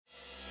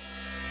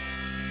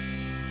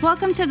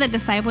Welcome to the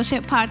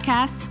Discipleship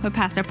Podcast with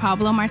Pastor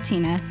Pablo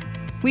Martinez.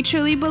 We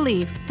truly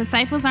believe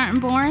disciples aren't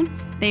born,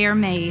 they are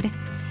made.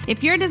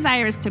 If your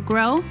desire is to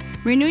grow,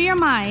 renew your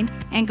mind,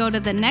 and go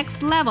to the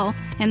next level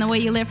in the way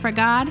you live for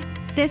God,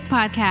 this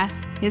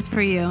podcast is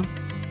for you.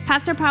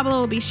 Pastor Pablo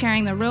will be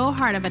sharing the real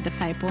heart of a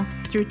disciple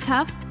through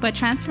tough but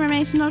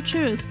transformational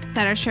truths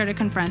that are sure to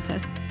confront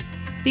us.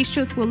 These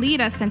truths will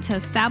lead us into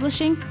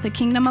establishing the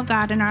kingdom of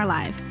God in our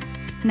lives.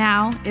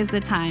 Now is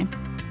the time.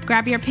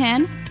 Grab your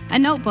pen, a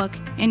notebook,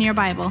 and your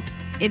Bible.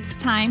 It's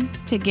time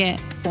to get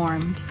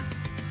formed.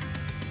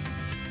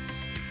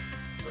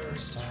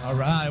 All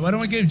right, why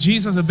don't we give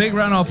Jesus a big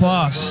round of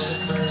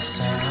applause?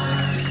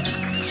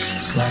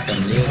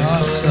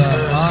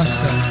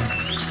 Awesome.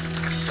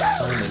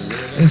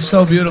 It's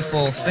so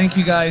beautiful. Thank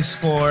you guys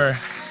for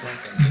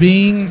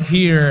being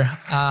here.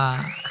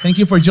 Thank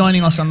you for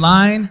joining us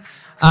online.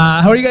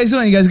 How are you guys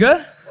doing? You guys good?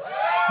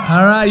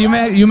 All right,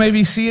 you may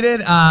be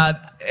seated.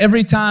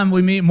 Every time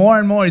we meet, more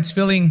and more, it's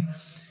feeling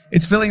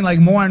like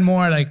more and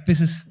more like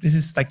this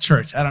is like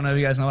church. I don't know if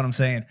you guys know what I'm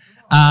saying.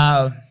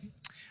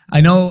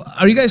 I know.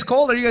 Are you guys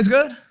cold? Are you guys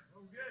good?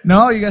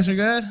 No, you guys are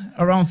good.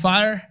 Around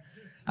fire.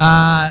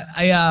 I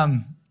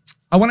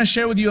want to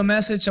share with you a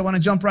message. I want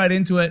to jump right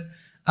into it.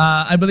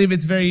 I believe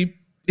it's very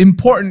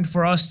important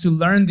for us to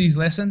learn these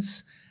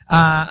lessons.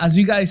 As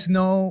you guys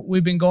know,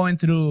 we've been going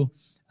through,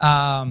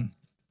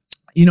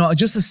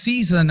 just a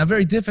season, a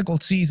very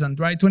difficult season,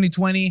 right?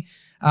 2020.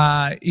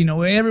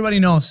 Everybody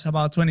knows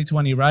about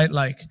 2020, right?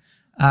 Like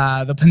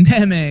the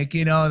pandemic,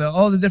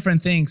 all the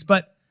different things.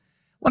 But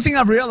one thing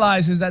I've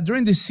realized is that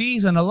during this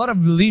season, a lot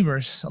of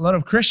believers, a lot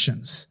of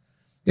Christians,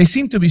 they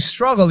seem to be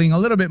struggling a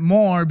little bit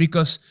more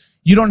because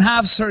you don't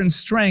have certain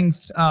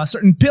strength,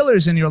 certain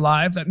pillars in your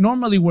life that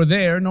normally were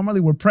there, normally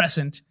were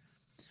present.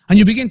 And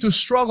you begin to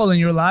struggle in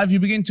your life. You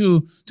begin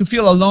to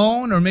feel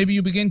alone, or maybe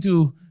you begin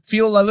to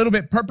feel a little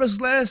bit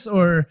purposeless,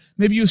 or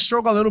maybe you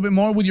struggle a little bit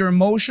more with your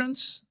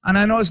emotions. And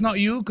I know it's not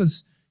you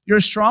because you're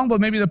strong,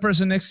 but maybe the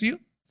person next to you.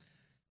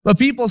 But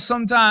people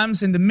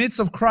sometimes in the midst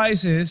of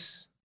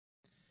crisis,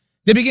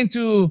 they begin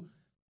to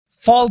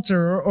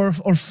falter or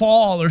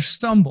fall or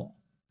stumble.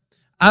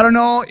 I don't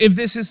know if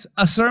this is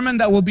a sermon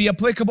that will be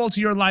applicable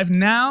to your life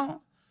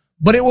now,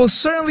 but it will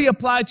certainly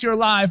apply to your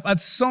life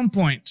at some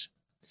point.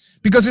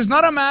 Because it's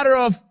not a matter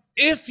of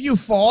if you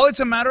fall,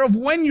 it's a matter of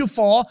when you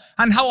fall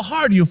and how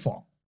hard you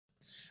fall.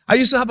 I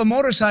used to have a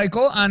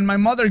motorcycle and my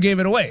mother gave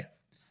it away.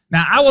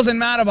 Now, I wasn't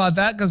mad about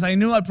that because I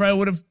knew I probably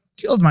would have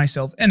killed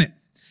myself in it.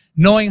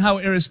 Knowing how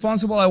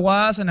irresponsible I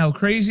was and how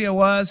crazy I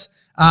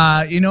was,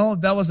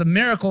 that was a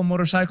miracle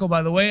motorcycle,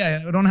 by the way.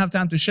 I don't have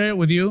time to share it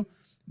with you,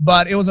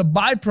 but it was a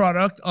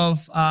byproduct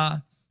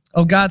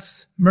of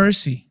God's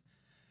mercy.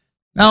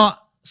 Now,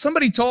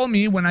 somebody told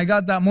me when I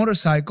got that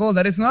motorcycle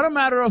that it's not a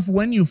matter of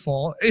when you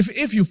fall.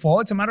 If you fall,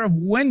 it's a matter of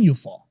when you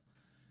fall.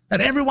 That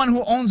everyone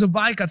who owns a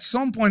bike at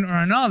some point or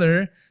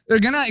another,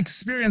 they're going to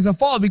experience a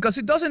fall because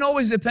it doesn't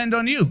always depend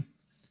on you.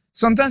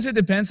 Sometimes it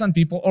depends on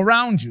people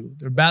around you.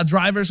 There are bad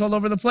drivers all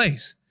over the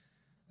place.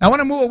 I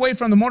want to move away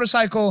from the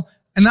motorcycle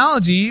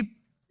analogy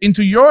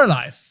into your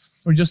life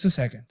for just a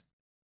second.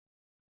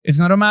 It's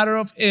not a matter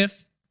of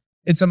if,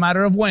 it's a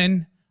matter of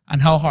when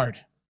and how hard.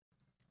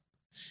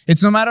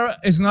 It's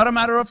not a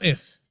matter of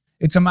if,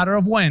 it's a matter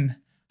of when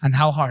and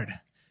how hard.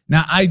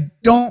 Now, I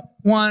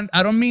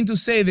don't mean to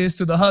say this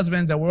to the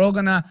husbands that we're all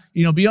gonna,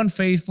 be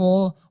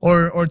unfaithful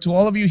or to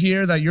all of you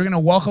here that you're gonna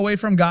walk away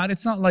from God.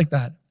 It's not like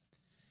that.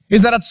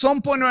 It's that at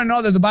some point or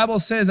another, the Bible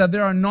says that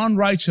there are none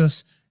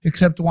righteous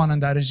except one,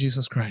 and that is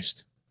Jesus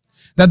Christ.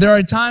 That there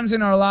are times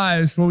in our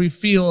lives where we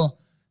feel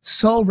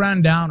so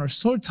ran down or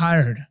so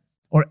tired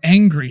or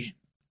angry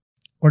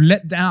or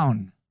let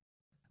down.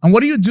 And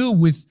what do you do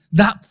with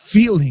that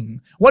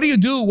feeling? What do you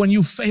do when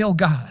you fail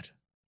God?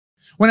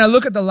 When I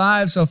look at the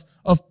lives of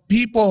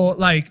people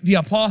like the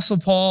Apostle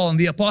Paul and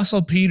the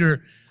Apostle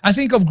Peter, I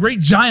think of great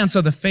giants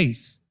of the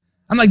faith.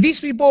 I'm like, these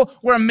people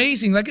were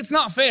amazing. Like, it's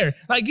not fair.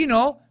 Like,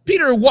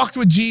 Peter walked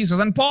with Jesus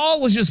and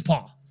Paul was just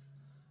Paul.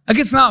 Like,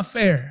 it's not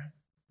fair.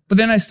 But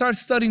then I start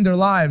studying their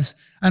lives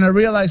and I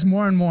realize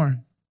more and more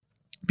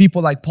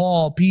people like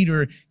Paul,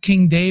 Peter,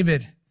 King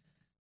David,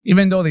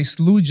 even though they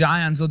slew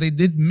giants or they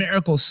did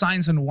miracles,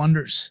 signs and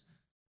wonders,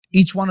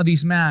 each one of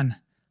these men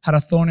had a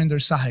thorn in their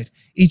side.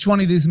 Each one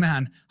of these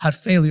men had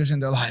failures in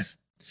their life.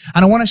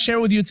 And I want to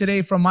share with you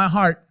today from my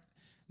heart,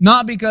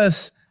 not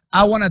because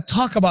I want to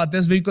talk about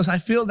this, because I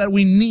feel that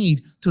we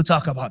need to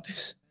talk about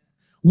this.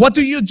 What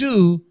do you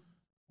do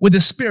with the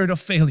spirit of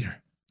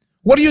failure?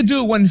 What do you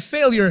do when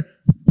failure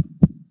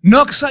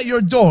knocks at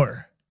your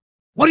door?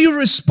 What do you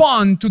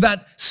respond to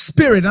that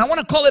spirit? And I want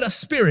to call it a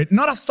spirit,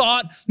 not a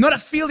thought, not a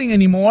feeling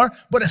anymore,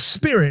 but a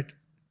spirit.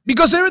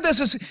 Because if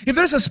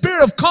there's a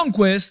spirit of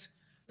conquest,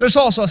 there's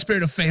also a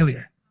spirit of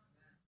failure.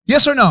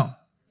 Yes or no?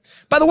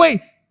 By the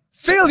way,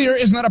 failure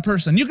is not a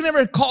person. You can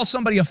never call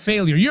somebody a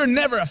failure. You're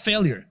never a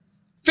failure.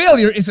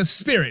 Failure is a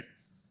spirit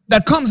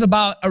that comes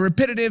about a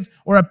repetitive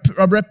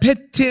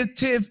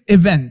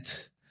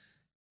event.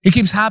 It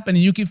keeps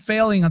happening. You keep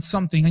failing at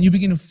something and you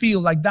begin to feel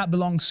like that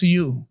belongs to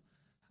you.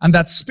 And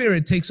that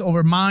spirit takes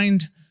over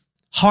mind,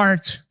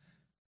 heart,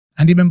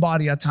 and even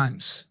body at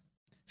times.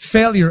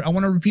 Failure, I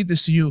want to repeat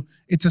this to you,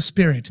 it's a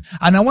spirit.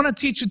 And I want to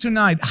teach you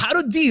tonight how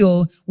to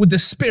deal with the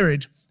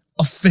spirit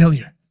of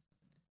failure.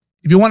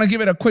 If you want to give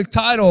it a quick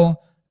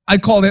title, I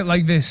call it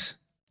like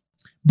this: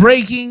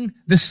 Breaking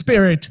the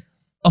Spirit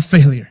of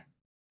Failure.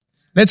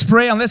 Let's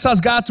pray and let's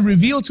ask God to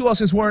reveal to us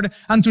His Word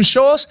and to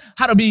show us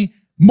how to be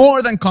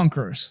more than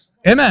conquerors.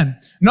 Amen.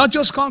 Not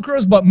just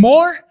conquerors, but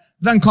more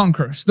than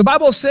conquerors. The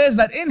Bible says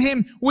that in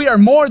Him we are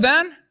more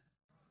than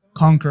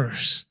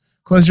conquerors.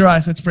 Close your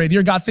eyes. Let's pray.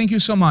 Dear God, thank you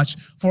so much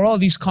for all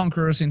these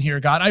conquerors in here,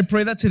 God. I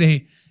pray that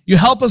today you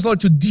help us,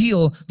 Lord, to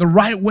deal the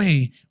right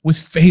way with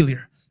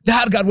failure.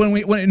 Dad, God, when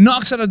it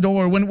knocks at the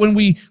door, when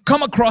we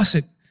come across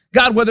it,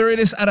 God, whether it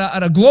is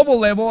at a global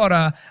level, at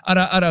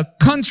a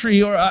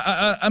country, or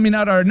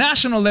at our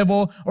national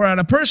level, or at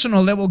a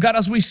personal level, God,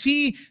 as we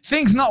see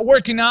things not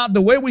working out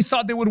the way we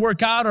thought they would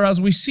work out, or as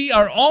we see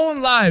our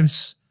own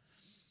lives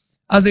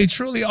as they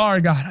truly are,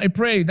 God, I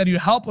pray that you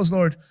help us,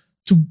 Lord,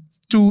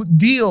 to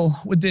deal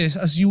with this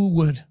as you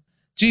would.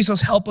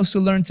 Jesus, help us to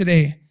learn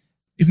today,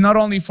 if not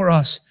only for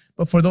us,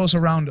 but for those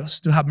around us,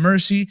 to have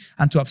mercy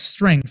and to have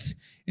strength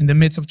in the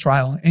midst of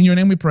trial. In your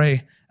name we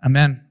pray.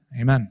 Amen.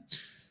 Amen.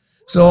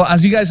 So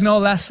as you guys know,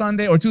 last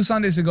Sunday,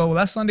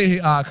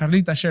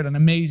 Carlita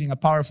shared a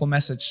powerful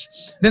message.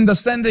 Then the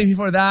Sunday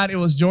before that, it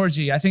was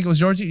Georgie. I think it was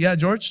Georgie. Yeah,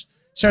 George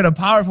shared a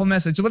powerful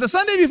message. But the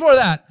Sunday before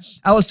that,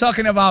 I was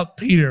talking about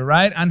Peter,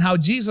 right? And how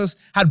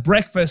Jesus had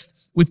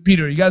breakfast with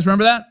Peter. You guys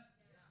remember that?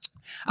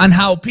 And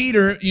how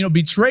Peter,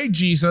 betrayed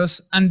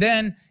Jesus. And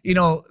then,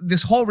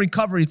 this whole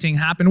recovery thing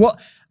happened. Well,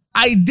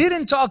 I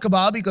didn't talk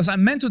about, because I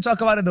meant to talk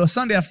about it the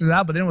Sunday after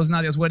that, but then it was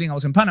Nadia's wedding. I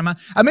was in Panama.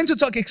 I meant to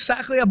talk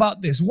exactly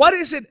about this. What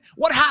is it?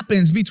 What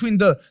happens between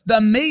the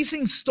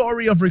amazing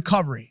story of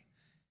recovery?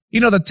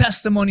 The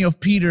testimony of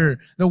Peter,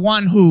 the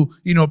one who,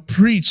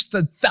 preached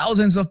to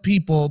thousands of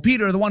people.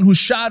 Peter, the one whose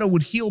shadow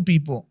would heal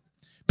people.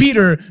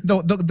 Peter,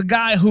 the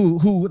guy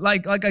who,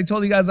 like I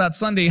told you guys that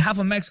Sunday, half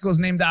of Mexico is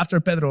named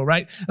after Pedro,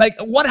 right? Like,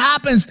 what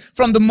happens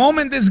from the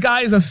moment this guy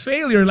is a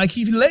failure? Like,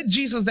 he let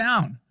Jesus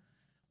down.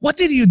 What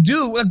did you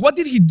do? Like, what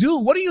did he do?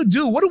 What do you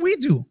do? What do we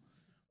do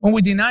when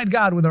we denied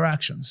God with our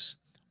actions?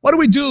 What do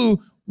we do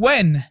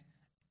when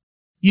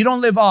you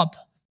don't live up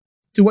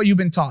to what you've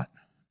been taught?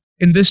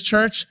 In this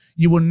church,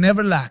 you will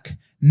never lack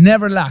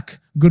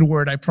good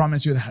word. I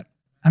promise you that.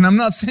 And I'm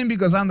not saying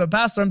because I'm the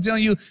pastor. I'm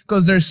telling you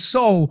because there's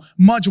so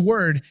much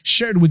word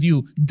shared with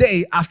you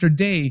day after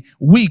day,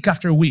 week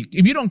after week.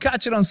 If you don't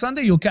catch it on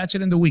Sunday, you'll catch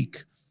it in the week.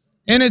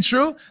 Isn't it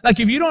true? Like,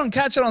 if you don't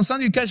catch it on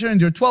Sunday, you catch it in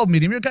your 12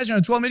 meeting. If you don't catch it in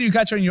your 12 meeting, you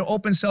catch it in your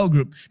open cell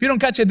group. If you don't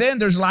catch it then,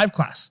 there's live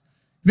class.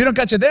 If you don't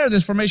catch it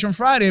there's Formation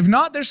Friday. If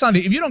not, there's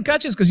Sunday. If you don't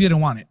catch it, it's because you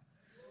didn't want it.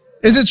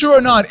 Is it true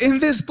or not? In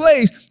this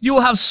place, you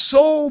will have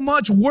so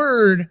much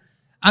word.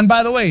 And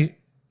by the way,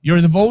 your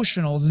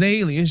devotionals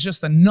daily is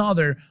just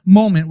another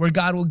moment where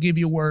God will give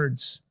you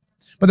words.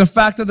 But the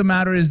fact of the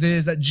matter is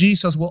this, that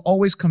Jesus will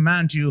always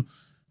command you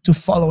to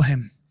follow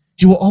Him.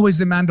 He will always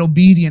demand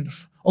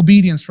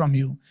obedience from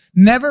you.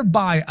 Never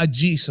buy a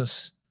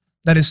Jesus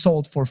that is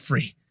sold for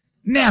free.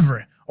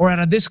 Never. Or at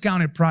a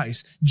discounted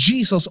price.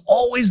 Jesus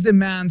always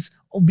demands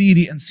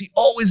obedience. He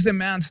always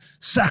demands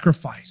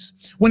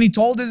sacrifice. When He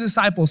told His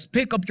disciples,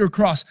 pick up your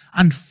cross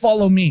and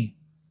follow me.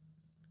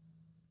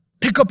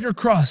 Pick up your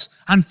cross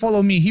and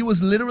follow me. He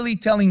was literally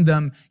telling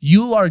them,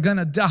 you are going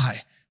to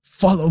die.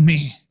 Follow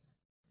me.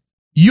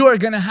 You are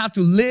going to have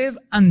to live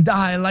and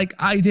die like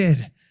I did.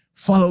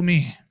 Follow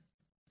me.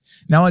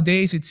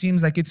 Nowadays, it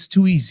seems like it's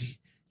too easy.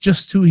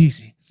 Just too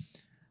easy.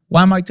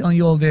 Why am I telling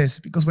you all this?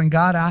 Because when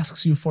God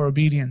asks you for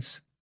obedience,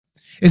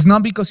 it's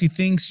not because He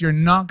thinks you're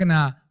not going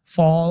to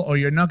fall or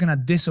you're not going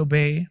to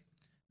disobey,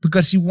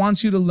 because He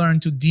wants you to learn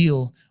to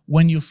deal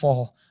when you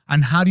fall.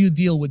 And how do you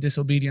deal with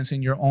disobedience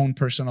in your own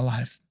personal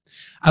life?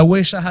 I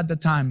wish I had the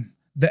time,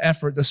 the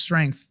effort, the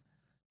strength.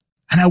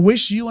 And I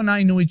wish you and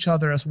I knew each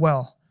other as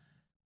well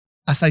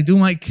as I do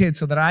my kids,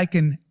 so that I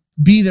can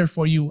be there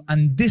for you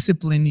and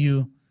discipline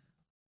you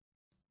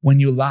when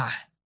you lie,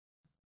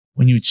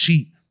 when you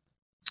cheat,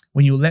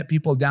 when you let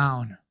people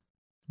down,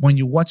 when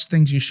you watch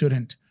things you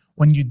shouldn't,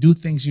 when you do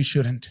things you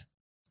shouldn't.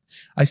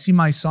 I see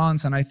my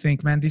sons and I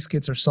think, man, these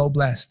kids are so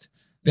blessed.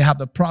 They have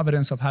the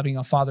providence of having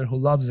a father who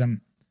loves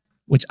them,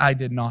 which I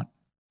did not.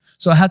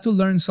 So I had to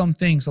learn some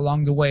things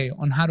along the way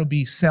on how to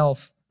be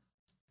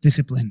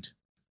self-disciplined.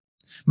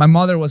 My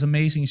mother was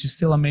amazing. She's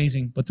still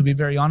amazing. But to be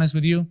very honest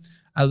with you,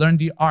 I learned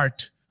the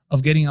art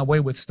of getting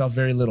away with stuff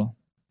very little.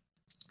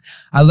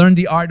 I learned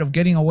the art of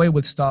getting away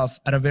with stuff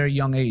at a very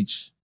young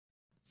age.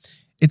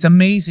 It's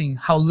amazing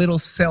how little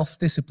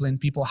self-discipline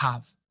people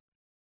have.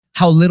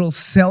 How little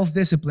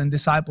self-discipline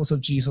disciples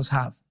of Jesus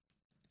have.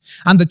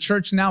 And the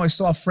church now is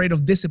so afraid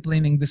of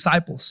disciplining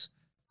disciples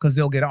because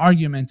they'll get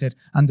argumented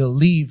and they'll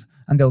leave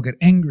and they'll get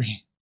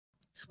angry.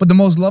 But the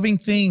most loving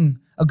thing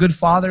a good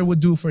father would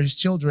do for his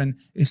children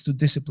is to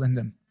discipline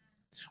them.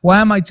 Why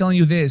am I telling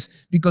you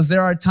this? Because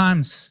there are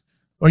times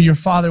where your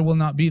father will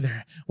not be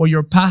there, or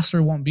your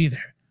pastor won't be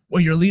there,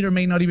 where your leader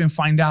may not even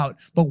find out.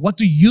 But what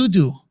do you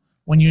do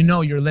when you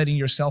know you're letting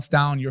yourself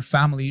down, your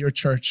family, your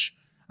church,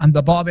 and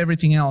above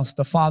everything else,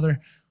 the Father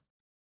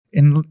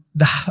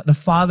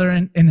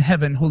in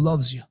heaven who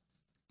loves you?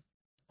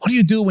 What do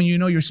you do when you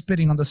know you're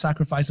spitting on the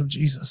sacrifice of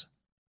Jesus?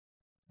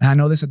 And I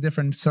know this is a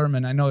different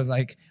sermon. I know it's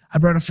like, I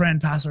brought a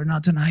friend, Pastor,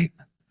 not tonight.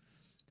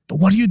 But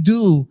what do you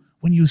do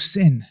when you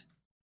sin?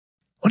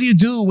 What do you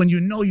do when you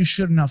know you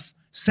shouldn't have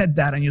said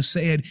that and you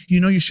say it?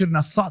 You know you shouldn't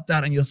have thought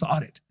that and you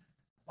thought it.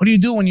 What do you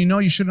do when you know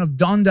you shouldn't have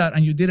done that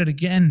and you did it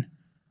again?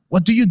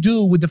 What do you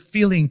do with the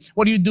feeling?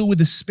 What do you do with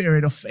the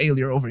spirit of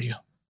failure over you?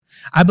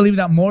 I believe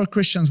that more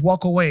Christians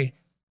walk away,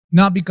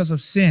 not because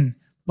of sin,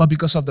 but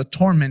because of the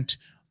torment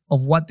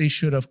of what they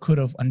should have, could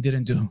have, and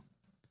didn't do.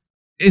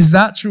 Is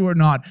that true or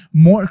not?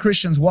 More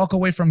Christians walk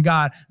away from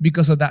God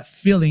because of that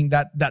feeling,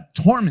 that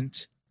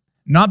torment,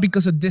 not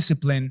because of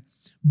discipline,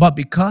 but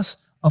because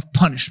of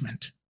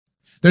punishment.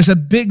 There's a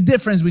big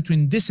difference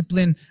between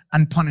discipline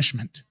and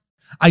punishment.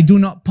 I do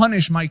not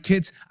punish my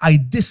kids, I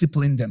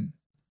discipline them.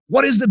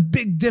 What is the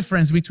big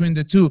difference between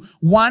the two?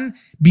 One,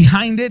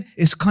 behind it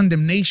is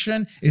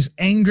condemnation, is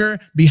anger.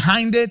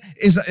 Behind it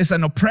is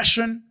an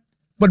oppression.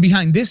 But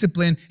behind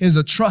discipline is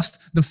the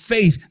trust, the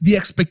faith, the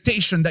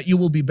expectation that you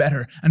will be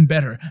better and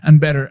better and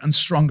better and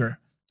stronger.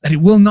 That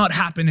it will not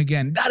happen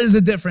again. That is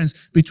the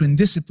difference between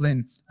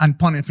discipline and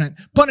punishment.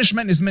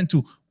 Punishment is meant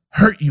to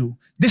hurt you.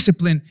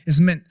 Discipline is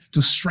meant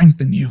to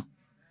strengthen you.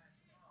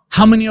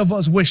 How many of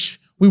us wish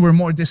we were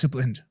more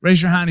disciplined?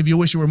 Raise your hand if you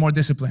wish you were more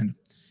disciplined.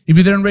 If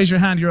you didn't raise your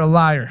hand, you're a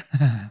liar.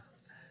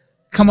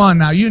 Come on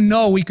now. You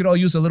know we could all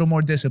use a little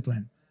more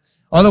discipline.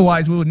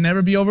 Otherwise, we would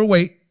never be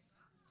overweight.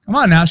 Come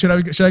on now. Should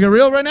I get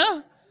real right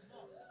now?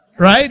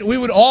 Right? We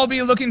would all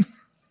be looking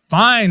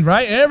fine,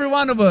 right? Every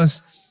one of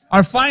us.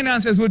 Our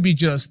finances would be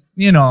just,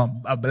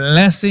 a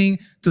blessing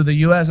to the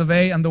US of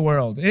A and the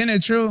world. Isn't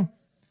it true?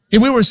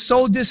 If we were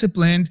so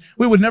disciplined,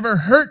 we would never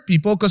hurt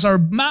people because our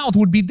mouth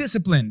would be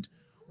disciplined.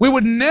 We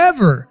would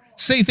never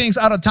say things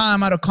out of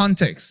time, out of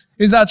context.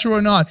 Is that true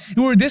or not? If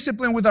we were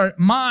disciplined with our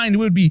mind,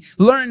 we would be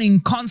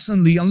learning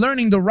constantly and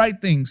learning the right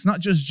things,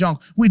 not just junk.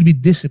 We'd be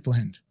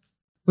disciplined.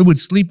 We would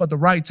sleep at the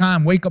right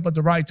time, wake up at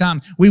the right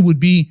time. We would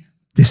be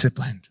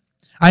disciplined.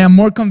 I am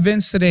more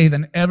convinced today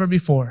than ever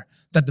before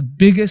that the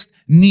biggest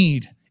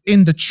need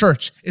in the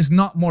church is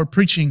not more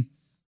preaching,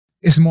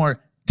 it's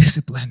more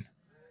discipline.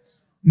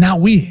 Now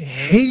we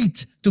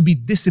hate to be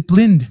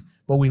disciplined,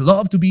 but we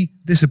love to be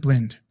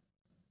disciplined.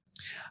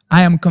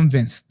 I am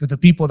convinced that the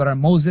people that are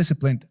most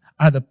disciplined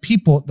are the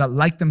people that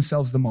like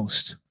themselves the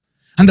most.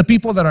 And the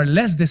people that are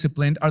less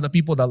disciplined are the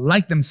people that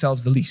like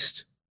themselves the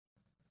least.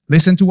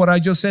 Listen to what I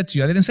just said to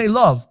you. I didn't say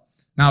love.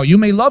 Now, you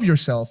may love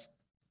yourself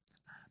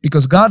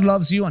because God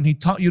loves you and He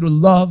taught you to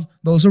love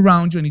those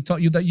around you and He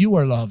taught you that you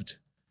are loved.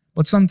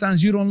 But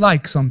sometimes you don't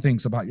like some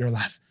things about your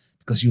life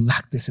because you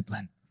lack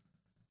discipline.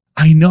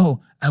 I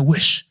know, I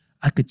wish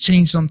I could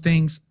change some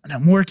things and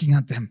I'm working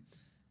at them.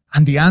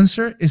 And the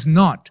answer is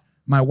not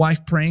my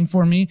wife praying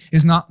for me.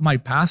 It's not my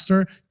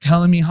pastor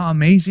telling me how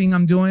amazing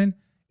I'm doing.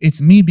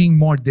 It's me being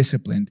more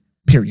disciplined,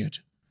 period.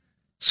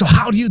 So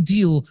how do you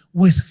deal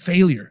with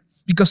failure?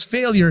 Because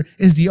failure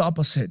is the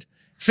opposite.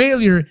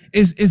 Failure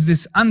is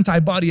this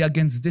antibody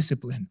against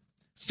discipline.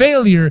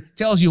 Failure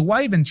tells you,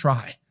 why even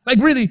try? Like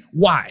really,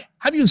 why?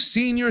 Have you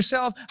seen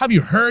yourself? Have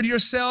you heard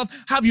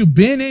yourself? Have you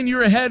been in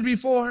your head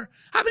before?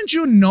 Haven't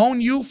you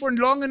known you for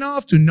long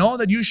enough to know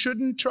that you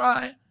shouldn't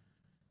try?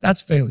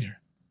 That's failure.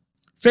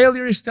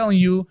 Failure is telling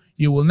you,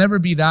 you will never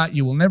be that.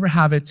 You will never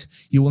have it.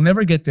 You will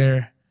never get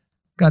there.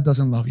 God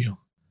doesn't love you.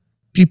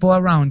 People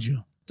around you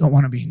don't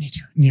want to be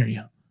near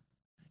you.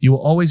 You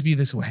will always be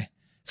this way.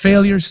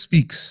 Failure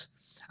speaks.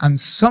 And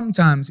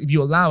sometimes if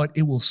you allow it,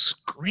 it will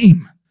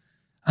scream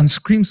and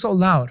scream so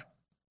loud,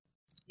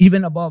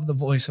 even above the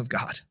voice of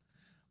God.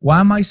 Why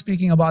am I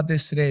speaking about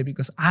this today?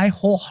 Because I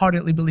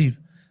wholeheartedly believe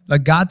that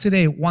God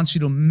today wants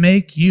you to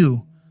make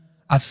you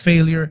a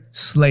failure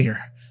slayer.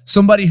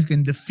 Somebody who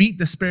can defeat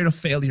the spirit of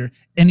failure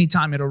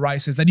anytime it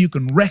arises, that you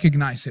can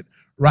recognize it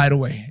right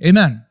away.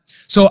 Amen.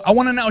 So I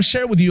want to now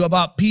share with you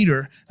about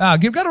Peter.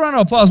 Give God a round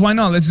of applause. Why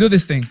not? Let's do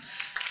this thing.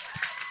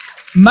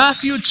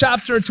 Matthew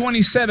chapter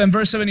 27,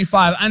 verse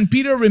 75. And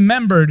Peter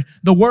remembered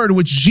the word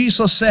which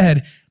Jesus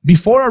said,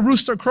 before a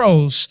rooster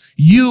crows,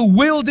 you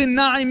will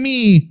deny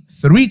me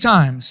 3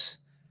 times.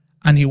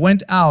 And he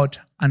went out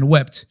and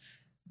wept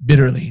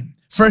bitterly.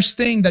 First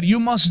thing that you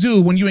must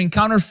do when you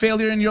encounter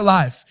failure in your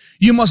life,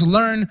 you must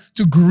learn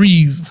to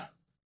grieve.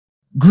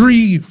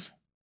 Grieve.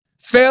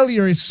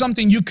 Failure is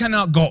something you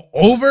cannot go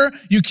over.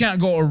 You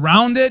can't go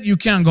around it. You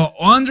can't go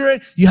under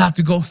it. You have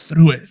to go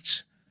through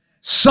it.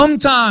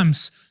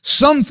 Sometimes,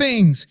 some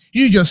things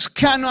you just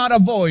cannot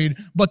avoid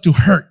but to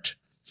hurt.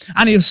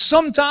 And if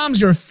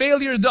sometimes your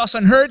failure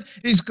doesn't hurt,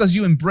 it's because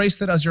you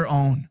embraced it as your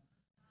own.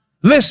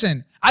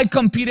 Listen, I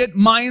competed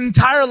my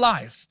entire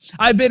life.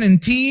 I've been in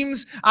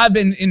teams. I've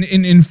been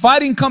in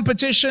fighting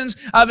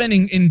competitions. I've been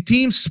in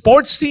teams,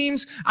 sports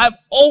teams. I've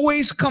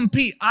always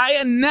compete.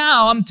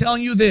 I'm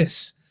telling you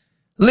this.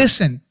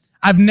 Listen,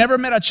 I've never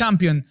met a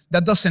champion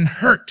that doesn't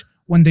hurt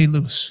when they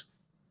lose.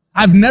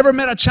 I've never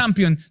met a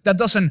champion that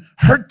doesn't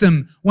hurt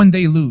them when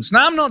they lose.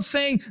 Now, I'm not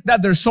saying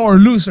that they're sore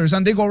losers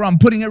and they go around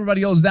putting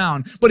everybody else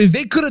down. But if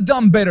they could have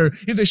done better,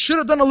 if they should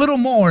have done a little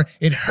more,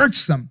 it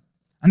hurts them.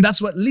 And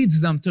that's what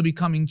leads them to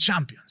becoming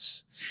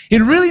champions.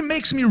 It really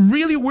makes me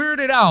really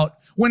weirded out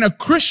when a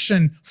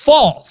Christian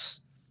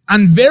falls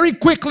and very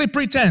quickly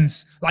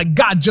pretends like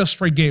God just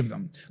forgave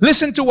them.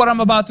 Listen to what I'm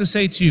about to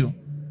say to you.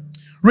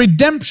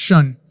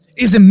 Redemption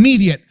is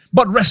immediate,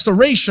 but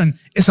restoration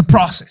is a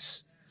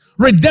process.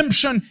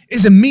 Redemption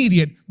is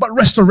immediate, but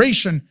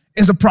restoration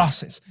is a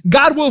process.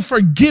 God will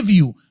forgive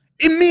you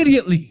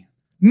immediately.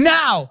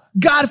 Now,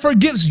 God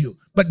forgives you,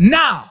 but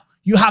now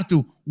you have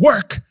to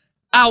work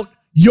out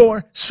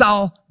your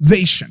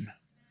salvation.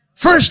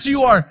 First,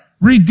 you are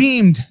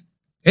redeemed.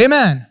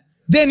 Amen.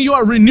 Then you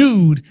are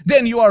renewed.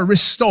 Then you are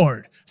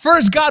restored.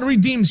 First, God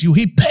redeems you.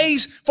 He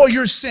pays for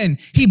your sin.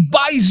 He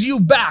buys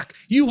you back.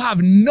 You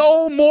have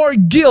no more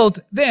guilt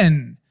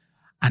then.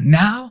 And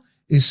now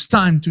it's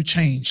time to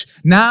change.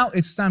 Now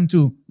it's time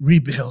to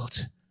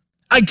rebuild.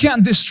 I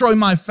can't destroy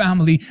my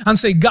family and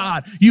say,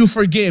 God, you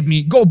forgave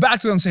me. Go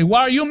back to them and say,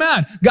 why are you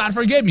mad? God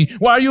forgave me.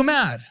 Why are you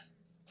mad?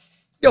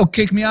 They'll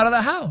kick me out of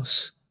the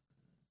house.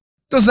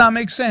 Does that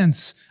make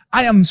sense?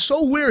 I am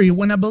so weary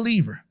when a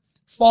believer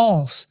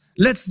falls,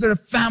 lets their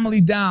family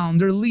down,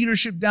 their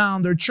leadership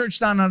down, their church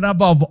down, and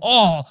above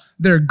all,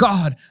 their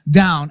God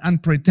down,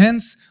 and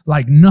pretends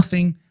like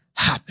nothing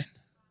happened.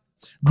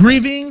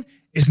 Grieving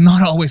is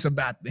not always a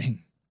bad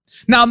thing.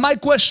 Now, my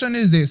question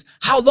is this: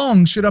 how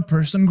long should a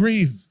person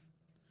grieve?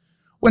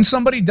 When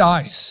somebody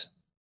dies,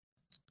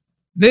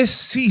 this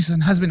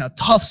season has been a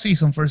tough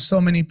season for so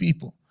many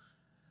people.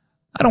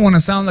 I don't want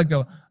to sound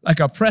like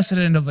a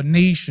president of a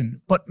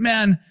nation, but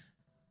man,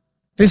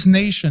 this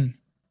nation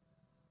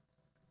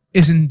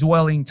is in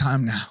dwelling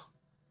time now,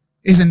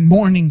 is in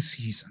mourning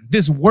season.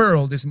 This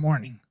world is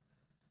mourning.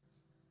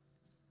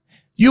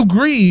 You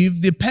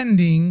grieve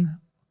depending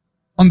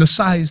on the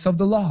size of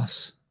the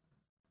loss.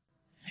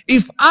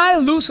 If I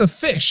lose a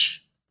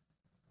fish,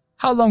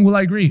 how long will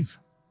I grieve?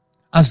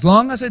 As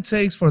long as it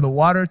takes for the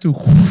water to,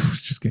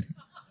 just kidding.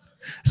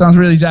 Sounds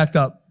really jacked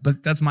up,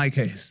 but that's my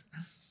case.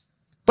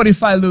 But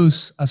if I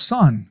lose a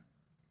son,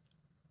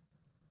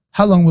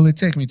 how long will it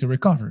take me to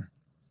recover?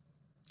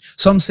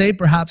 Some say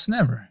perhaps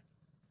never.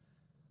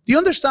 Do you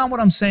understand what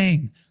I'm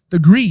saying? The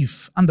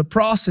grief and the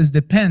process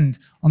depend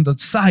on the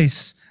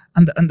size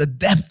and the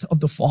depth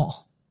of the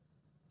fall.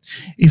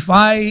 If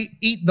I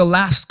eat the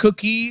last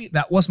cookie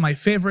that was my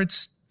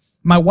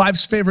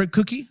wife's favorite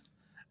cookie,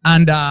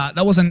 and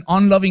that was an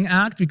unloving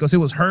act because it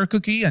was her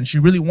cookie and she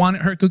really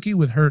wanted her cookie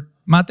with her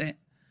mate,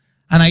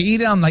 and I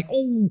eat it, I'm like,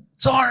 oh,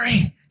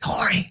 sorry.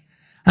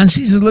 And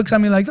she just looks at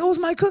me like, that was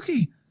my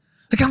cookie.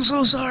 Like, I'm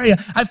so sorry.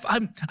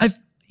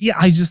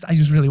 I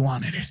just really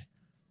wanted it.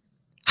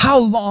 How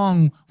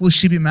long will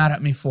she be mad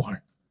at me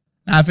for?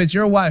 Now, if it's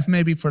your wife,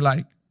 maybe for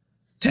like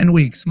 10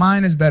 weeks.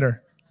 Mine is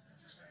better.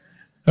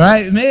 All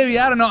right? Maybe,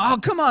 I don't know. Oh,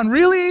 come on,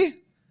 really?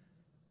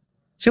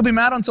 She'll be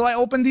mad until I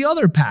open the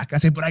other pack. I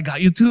say, but I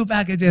got you 2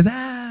 packages.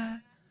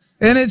 Isn't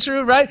it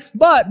true, right?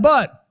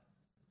 But,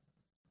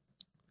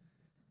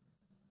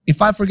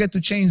 if I forget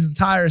to change the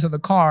tires of the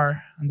car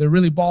and they're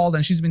really bald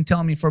and she's been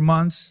telling me for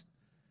months,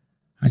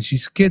 and she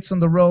skids on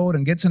the road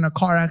and gets in a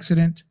car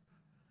accident,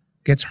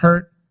 gets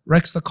hurt,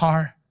 wrecks the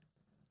car,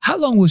 how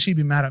long will she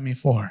be mad at me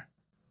for?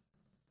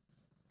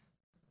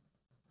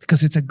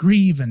 Because it's a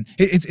grief and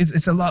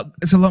it's a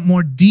lot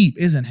more deep,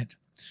 isn't it?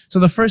 So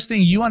the first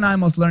thing you and I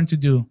must learn to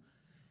do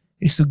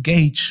is to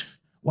gauge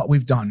what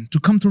we've done, to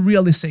come to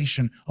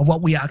realization of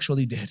what we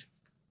actually did.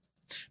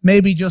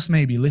 Maybe, just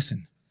maybe,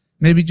 listen,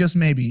 maybe, just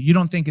maybe, you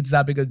don't think it's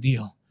that big a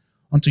deal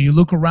until you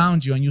look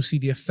around you and you see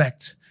the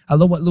effect. I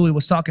love what Louis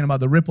was talking about,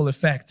 the ripple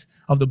effect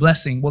of the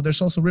blessing. Well,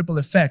 there's also ripple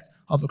effect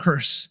of the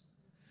curse.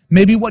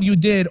 Maybe what you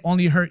did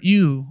only hurt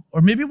you,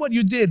 or maybe what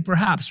you did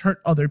perhaps hurt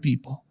other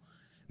people.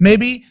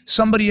 Maybe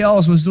somebody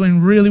else was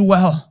doing really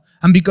well,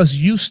 and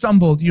because you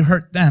stumbled, you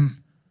hurt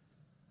them.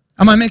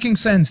 Am I making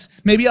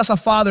sense? Maybe as a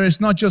father, it's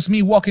not just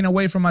me walking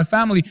away from my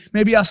family.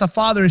 Maybe as a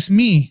father, it's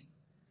me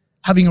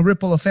having a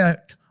ripple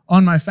effect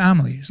on my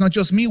family. It's not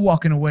just me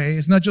walking away.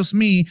 It's not just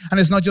me, and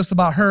it's not just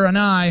about her and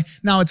I.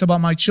 Now it's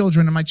about my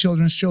children and my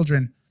children's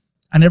children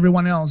and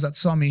everyone else that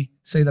saw me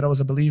say that I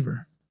was a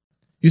believer.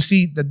 You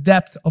see, the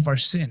depth of our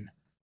sin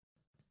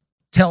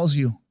tells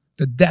you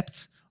the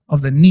depth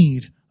of the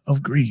need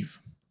of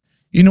grief.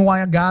 You know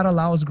why God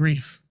allows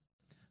grief?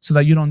 So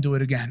that you don't do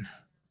it again.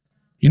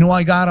 You know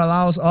why God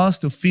allows us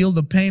to feel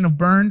the pain of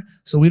burn?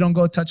 So we don't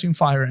go touching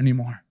fire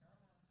anymore.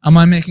 Am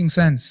I making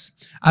sense?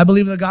 I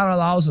believe that God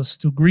allows us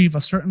to grieve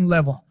a certain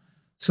level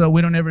so that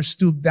we don't ever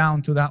stoop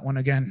down to that one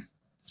again.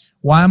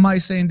 Why am I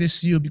saying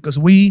this to you? Because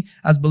we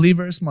as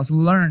believers must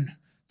learn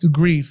to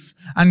grieve.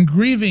 And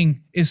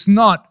grieving is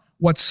not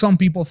what some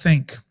people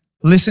think.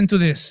 Listen to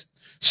this.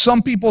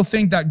 Some people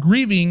think that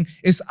grieving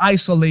is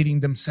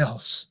isolating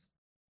themselves.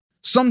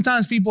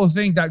 Sometimes people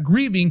think that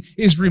grieving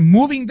is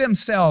removing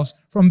themselves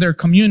from their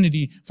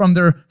community, from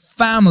their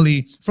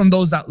family, from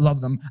those that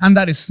love them. And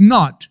that is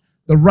not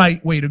the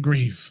right way to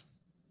grieve.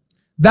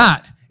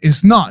 That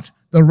is not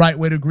the right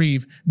way to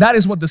grieve. That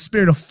is what the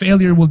spirit of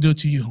failure will do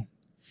to you.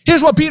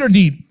 Here's what Peter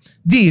did.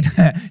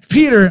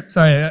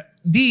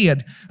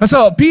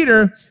 So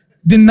Peter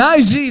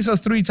denies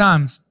Jesus 3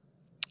 times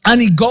and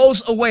he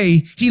goes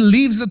away. He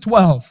leaves the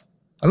 12.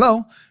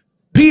 Hello?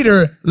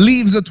 Peter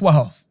leaves the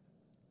 12.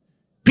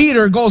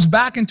 Peter goes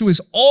back into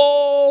his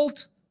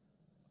old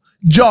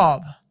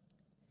job.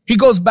 He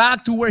goes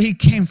back to where he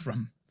came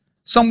from.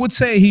 Some would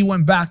say he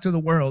went back to the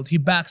world. He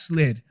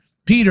backslid.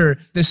 Peter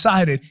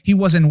decided he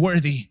wasn't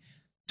worthy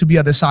to be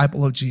a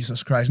disciple of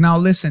Jesus Christ. Now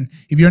listen,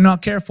 if you're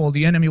not careful,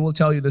 the enemy will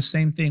tell you the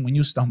same thing when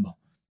you stumble.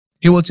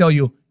 He will tell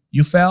you,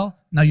 you fell,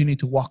 now you need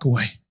to walk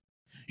away.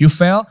 You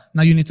fell,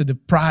 now you need to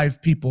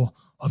deprive people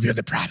of your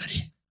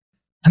depravity.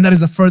 And that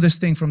is the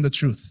furthest thing from the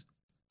truth.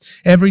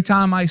 Every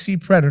time I see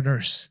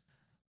predators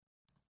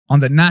on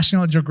the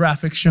National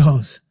Geographic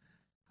shows,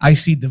 I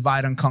see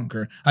divide and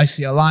conquer. I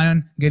see a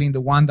lion getting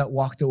the one that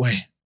walked away.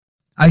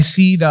 I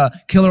see the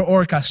killer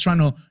orcas trying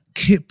to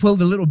pull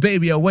the little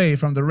baby away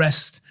from the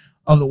rest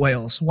of the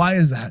whales. Why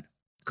is that?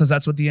 Because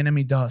that's what the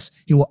enemy does.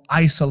 He will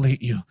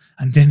isolate you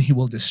and then he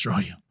will destroy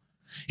you.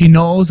 He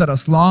knows that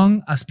as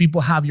long as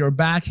people have your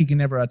back, he can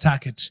never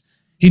attack it.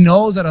 He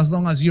knows that as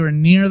long as you're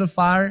near the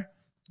fire,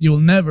 you will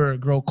never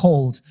grow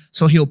cold.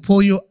 So he'll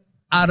pull you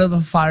out of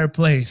the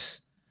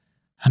fireplace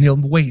and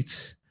he'll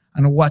wait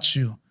and watch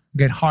you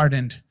get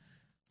hardened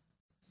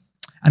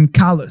and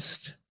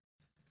calloused.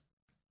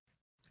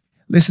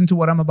 Listen to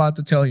what I'm about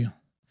to tell you.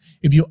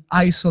 If you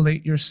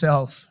isolate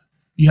yourself,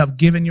 you have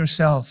given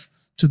yourself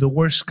to the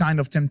worst kind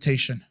of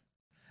temptation.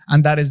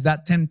 And that is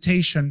that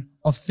temptation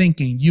of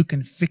thinking you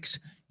can fix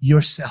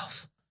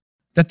yourself.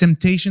 The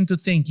temptation to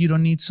think you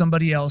don't need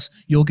somebody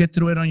else. You'll get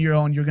through it on your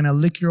own. You're going to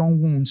lick your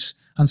own wounds.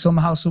 And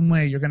somehow, some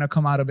way, you're going to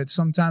come out of it.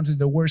 Sometimes it's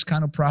the worst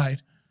kind of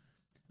pride.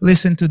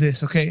 Listen to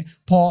this, okay?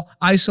 Paul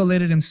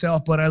isolated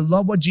himself, but I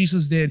love what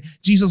Jesus did.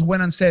 Jesus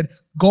went and said,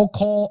 go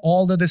call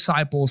all the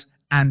disciples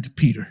and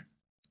Peter.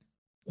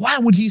 Why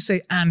would he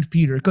say and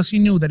Peter? Because he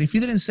knew that if he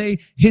didn't say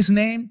his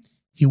name,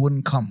 he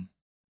wouldn't come.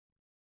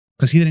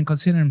 Because he didn't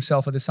consider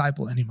himself a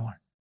disciple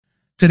anymore.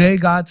 Today,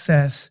 God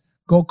says,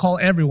 go call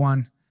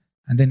everyone,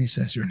 and then he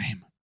says your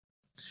name.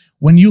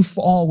 When you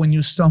fall, when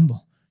you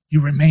stumble,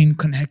 you remain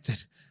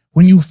connected.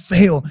 When you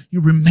fail,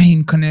 you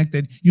remain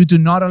connected. You do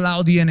not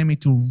allow the enemy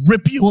to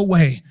rip you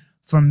away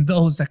from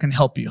those that can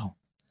help you.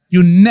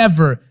 You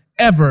never,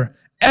 ever,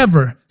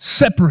 ever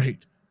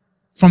separate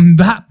from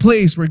that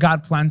place where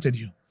God planted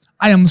you.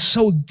 I am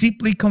so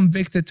deeply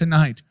convicted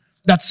tonight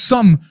that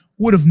some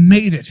would have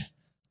made it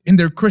in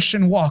their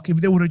Christian walk if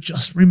they would have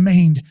just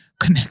remained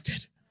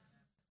connected.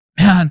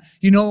 Man,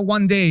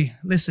 one day,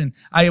 listen,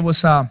 I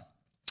was,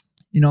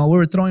 we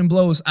were throwing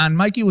blows and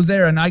Mikey was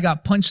there and I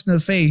got punched in the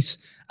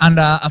face and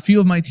a few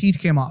of my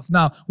teeth came off.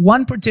 Now,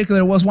 one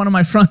particular was one of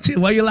my front teeth.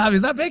 Why are you laughing?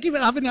 Is that Becky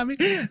laughing at me?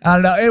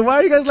 And hey, why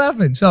are you guys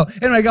laughing? So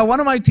anyway, I got one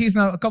of my teeth,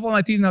 a couple of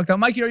my teeth knocked out.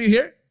 Mikey, are you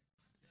here?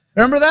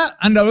 Remember that?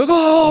 And I was like,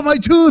 oh, my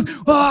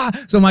tooth. Ah.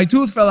 So my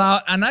tooth fell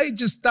out and I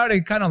just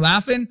started kind of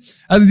laughing.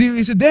 And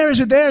he said, there, is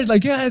it there? He's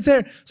like, yeah, it's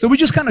there. So we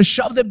just kind of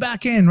shoved it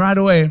back in right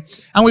away.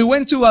 And we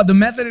went to the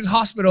Methodist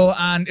hospital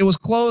and it was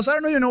closed. I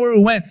don't even know where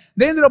we went.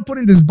 They ended up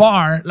putting this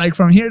bar like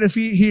from here to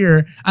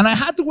here. And I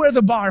had to wear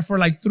the bar for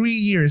like 3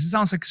 years. It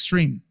sounds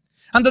extreme.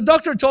 And the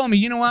doctor told me,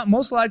 you know what?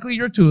 Most likely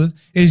your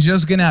tooth is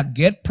just going to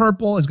get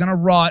purple, it's going to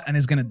rot, and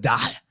it's going to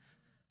die.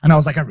 And I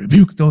was like, I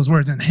rebuke those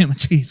words in the name of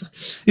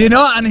Jesus.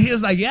 And he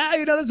was like, yeah,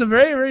 there's a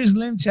very, very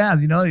slim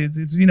chance,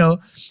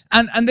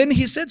 And then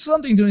he said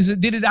something to me. He said,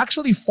 did it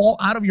actually fall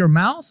out of your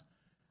mouth?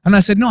 And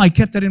I said, no, I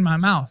kept it in my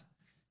mouth.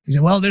 He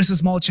said, well, there's a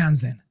small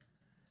chance then.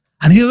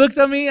 And he looked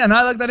at me and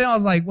I looked at him. I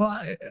was like, well,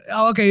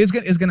 okay, it's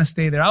going to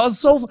stay there. I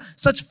was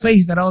such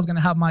faith that I was going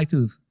to have my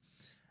tooth.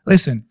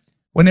 Listen,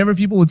 whenever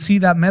people would see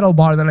that metal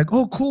bar, they're like,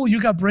 oh, cool,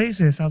 you got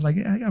braces. I was like,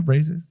 yeah, I got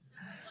braces.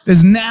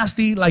 There's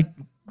nasty,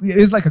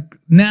 it's like a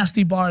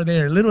nasty bar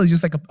there, literally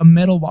just like a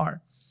metal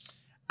bar.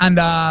 And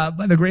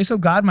by the grace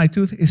of God, my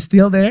tooth is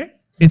still there.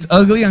 It's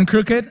ugly and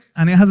crooked,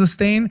 and it has a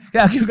stain.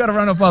 Yeah, you got a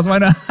round of applause. Why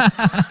not?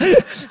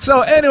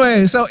 So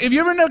anyway, if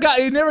you've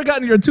never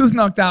gotten your tooth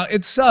knocked out,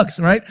 it sucks,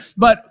 right?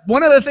 But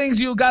one of the things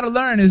you got to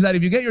learn is that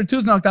if you get your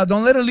tooth knocked out,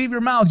 don't let it leave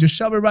your mouth. Just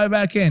shove it right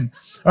back in.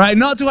 All right,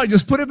 not too hard.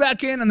 Just put it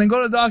back in and then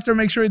go to the doctor,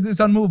 make sure it's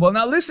unmovable.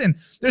 Now listen,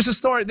 there's a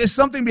story. There's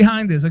something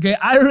behind this, okay?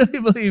 I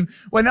really believe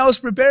when I was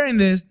preparing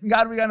this,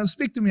 God began to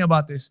speak to me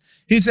about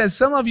this. He said,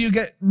 some of you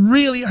get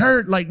really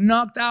hurt, like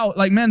knocked out.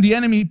 Like, man, the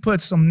enemy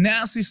put some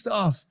nasty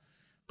stuff.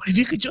 But if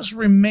you could just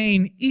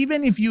remain,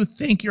 even if you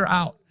think you're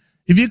out,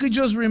 if you could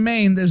just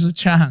remain, there's a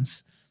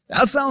chance.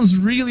 That sounds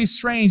really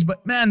strange,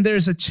 but man,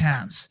 there's a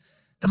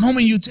chance. The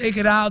moment you take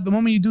it out, the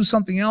moment you do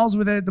something else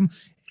with it,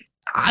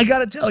 I got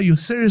to tell you,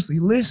 seriously,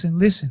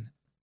 listen.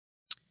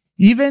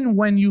 Even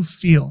when you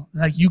feel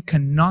like you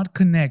cannot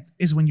connect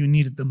is when you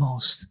need it the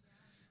most.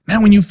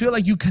 Man, when you feel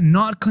like you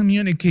cannot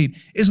communicate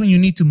is when you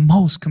need to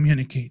most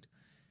communicate.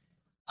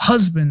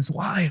 Husbands,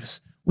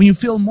 wives, when you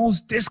feel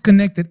most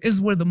disconnected is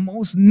where the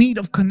most need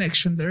of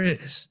connection there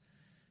is.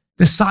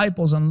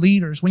 disciples and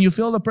leaders, when you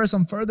feel the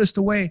person furthest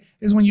away,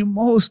 is when you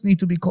most need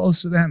to be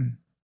close to them.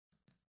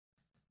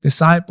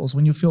 Disciples,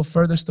 when you feel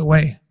furthest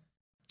away,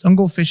 don't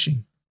go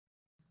fishing.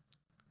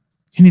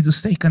 You need to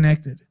stay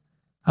connected.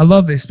 I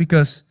love this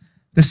because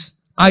this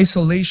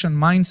isolation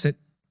mindset,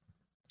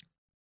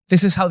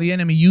 this is how the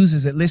enemy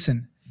uses it.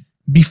 Listen,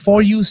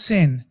 before you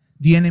sin,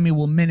 the enemy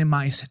will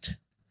minimize it.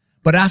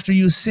 But after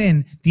you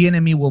sin, the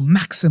enemy will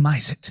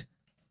maximize it.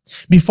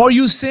 Before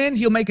you sin,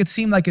 he'll make it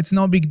seem like it's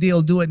no big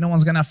deal. Do it. No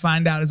one's going to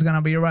find out. It's going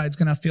to be all right. It's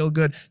going to feel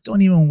good.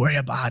 Don't even worry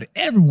about it.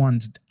 Everyone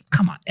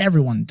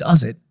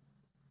does it.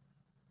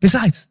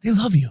 Besides, they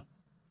love you.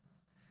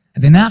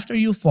 And then after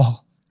you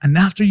fall and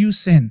after you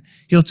sin,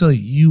 he'll tell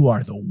you, you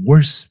are the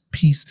worst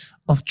piece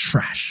of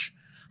trash.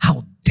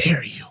 How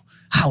dare you?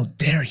 How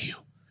dare you?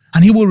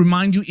 And he will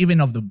remind you even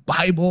of the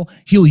Bible.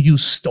 He'll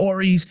use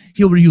stories.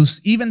 He'll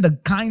use even the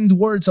kind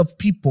words of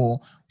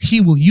people.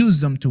 He will use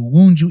them to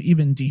wound you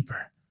even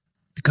deeper.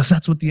 Because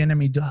that's what the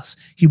enemy does.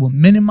 He will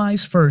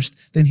minimize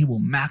first, then he will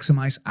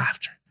maximize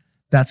after.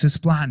 That's his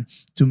plan,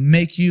 to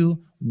make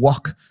you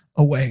walk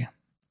away.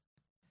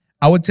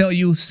 I would tell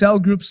you, cell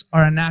groups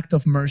are an act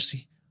of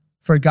mercy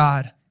for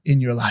God in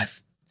your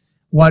life.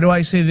 Why do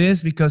I say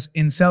this? Because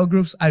in cell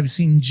groups, I've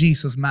seen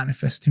Jesus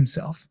manifest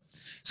himself.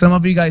 Some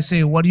of you guys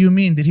say, what do you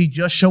mean? Did he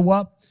just show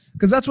up?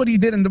 Because that's what he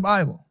did in the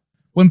Bible.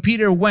 When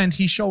Peter went,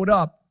 he showed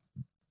up.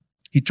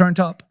 He turned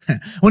up.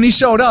 When he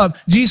showed up,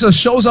 Jesus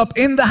shows up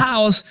in the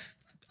house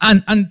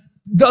and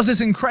does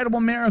this incredible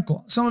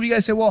miracle. Some of you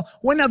guys say, well,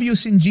 when have you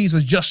seen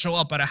Jesus just show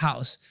up at a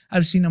house?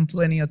 I've seen him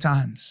plenty of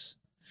times.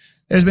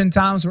 There's been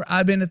times where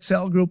I've been at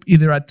cell group,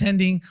 either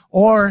attending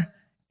or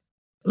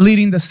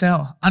leading the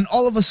cell. And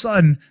all of a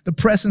sudden, the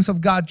presence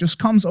of God just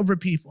comes over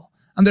people.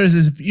 And there's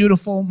this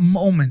beautiful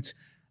moment,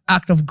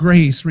 act of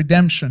grace,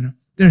 redemption.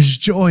 There's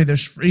joy,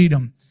 there's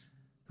freedom,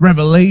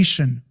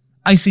 revelation.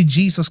 I see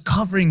Jesus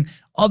covering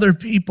other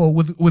people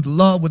with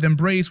love, with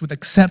embrace, with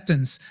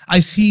acceptance. I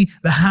see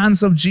the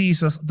hands of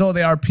Jesus, though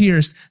they are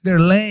pierced, they're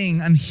laying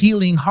and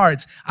healing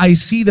hearts. I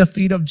see the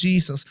feet of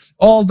Jesus.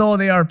 Although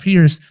they are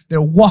pierced, they're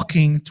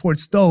walking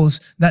towards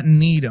those that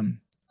need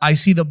him. I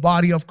see the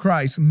body of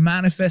Christ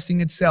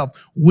manifesting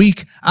itself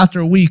week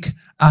after week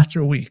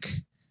after week.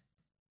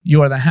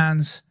 You are the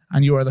hands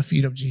and you are the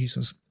feet of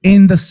Jesus.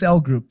 In the cell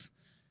group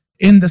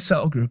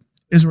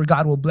is where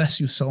God will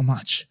bless you so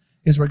much.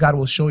 Is where God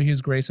will show you his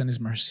grace and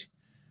his mercy.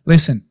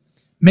 Listen,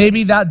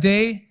 maybe that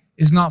day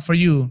is not for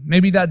you.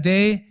 Maybe that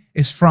day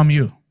is from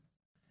you.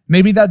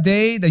 Maybe that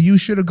day that you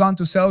should have gone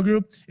to cell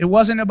group, it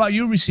wasn't about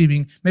you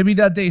receiving. Maybe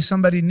that day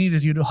somebody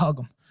needed you to hug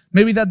them.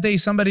 Maybe that day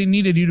somebody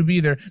needed you to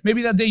be there.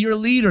 Maybe that day your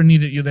leader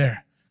needed you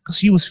there because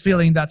he was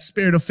feeling that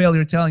spirit of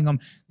failure telling him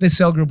this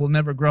cell group will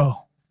never grow.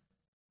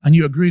 And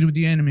you agreed with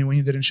the enemy when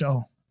you didn't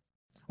show.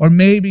 Or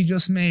maybe,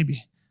 just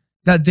maybe,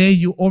 that day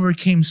you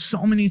overcame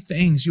so many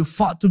things. You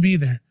fought to be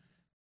there.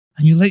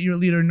 And you let your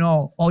leader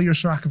know all your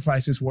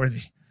sacrifice is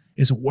worthy,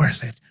 is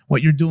worth it.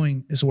 What you're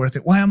doing is worth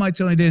it. Why am I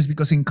telling you this?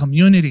 Because in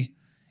community,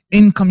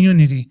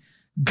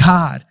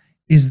 God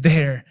is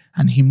there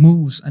and he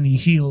moves and he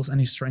heals and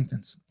he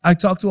strengthens. I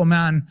talked to a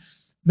man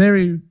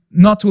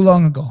not too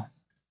long ago.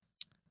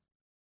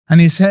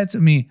 And he said to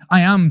me,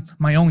 I am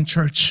my own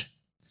church.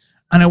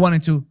 And I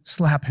wanted to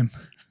slap him.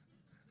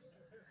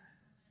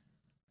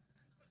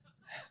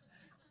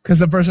 Because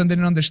the person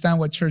didn't understand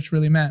what church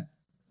really meant.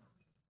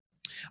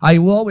 I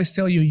will always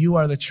tell you, you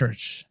are the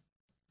church.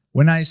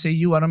 When I say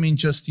you, I don't mean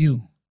just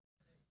you.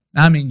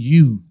 I mean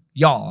you.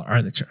 Y'all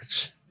are the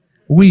church.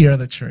 We are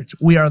the church.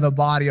 We are the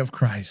body of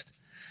Christ.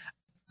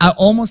 I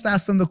almost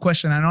asked him the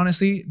question, and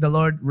honestly, the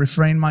Lord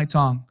refrained my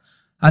tongue.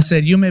 I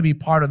said, you may be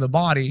part of the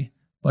body,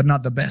 but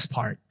not the best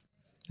part.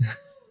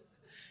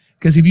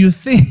 Because if you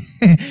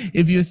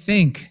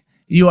think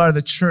you are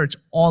the church,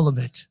 all of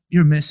it,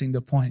 you're missing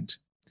the point.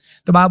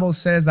 The Bible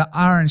says that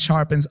iron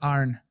sharpens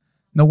iron.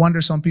 No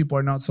wonder some people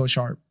are not so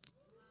sharp.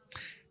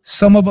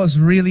 Some of us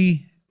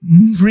really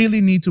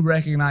need to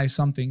recognize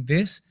something.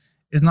 This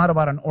is not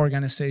about an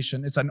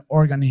organization. It's an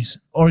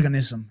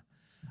organism.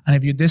 And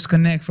if you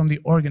disconnect from the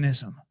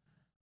organism,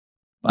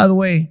 by the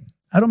way,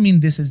 I don't mean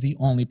this is the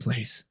only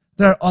place.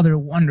 There are other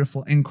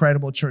wonderful,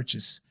 incredible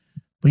churches.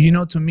 But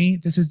to me,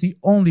 this is the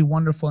only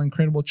wonderful,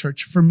 incredible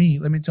church for me.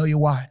 Let me tell you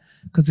why.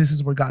 Because this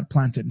is where God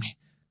planted me.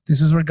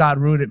 This is where God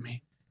rooted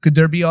me. Could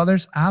there be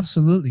others?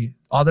 Absolutely.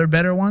 Other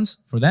better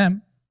ones? For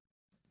them.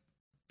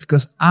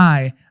 Because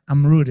I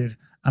am rooted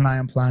and I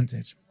am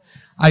planted.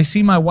 I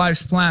see my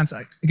wife's plants.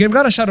 Give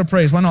God a shout of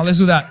praise. Why not? Let's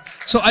do that.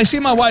 So I see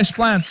my wife's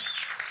plants.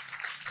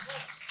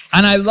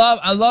 And I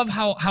love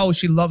how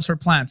she loves her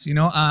plants.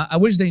 I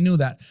wish they knew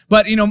that.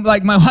 But,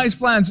 like my wife's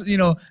plants,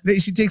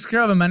 she takes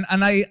care of them.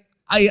 And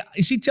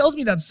she tells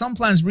me that some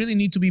plants really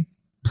need to be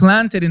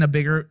planted in a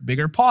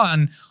bigger pot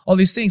and all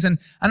these things. And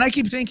I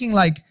keep thinking,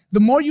 like,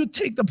 the more you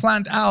take the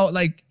plant out,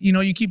 like,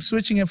 you keep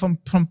switching it from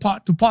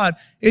pot to pot,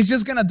 it's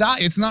just going to die.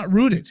 It's not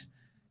rooted.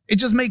 It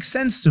just makes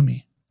sense to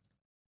me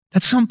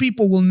that some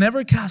people will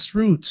never cast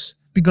roots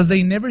because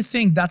they never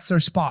think that's their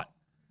spot.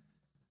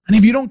 And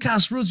if you don't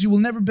cast roots, you will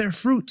never bear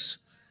fruits.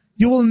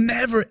 You will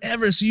never,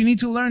 ever. So you need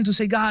to learn to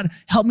say, God,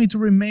 help me to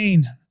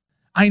remain.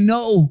 I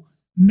know,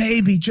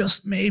 maybe,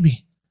 just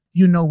maybe,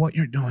 you know what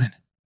you're doing.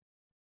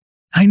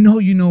 I know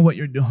you know what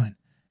you're doing.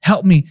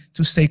 Help me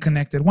to stay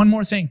connected. One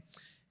more thing.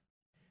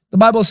 The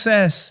Bible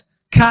says,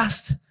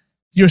 cast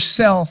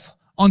yourself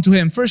onto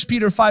him. 1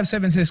 Peter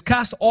 5:7 says,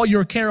 cast all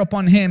your care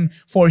upon him,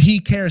 for he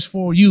cares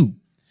for you.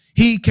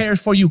 He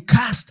cares for you.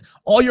 Cast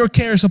all your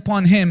cares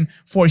upon him,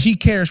 for he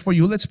cares for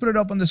you. Let's put it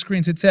up on the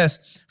screens. It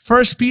says,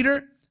 1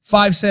 Peter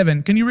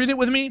 5:7. Can you read it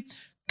with me?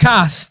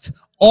 Cast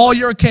all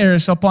your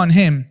cares upon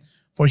him,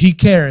 for he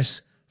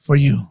cares for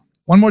you.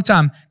 One more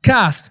time.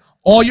 Cast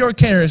all your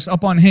cares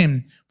upon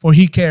him, for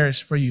he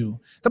cares for you.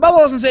 The Bible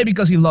doesn't say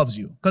because he loves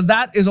you, because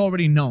that is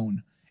already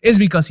known. It's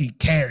because he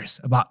cares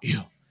about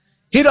you.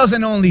 He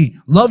doesn't only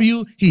love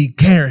you, he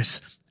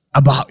cares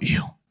about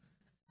you.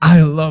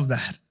 I love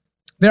that.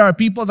 There are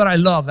people that I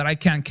love that I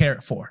can't care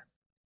for.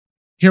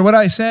 Hear what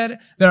I said?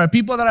 There are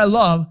people that I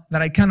love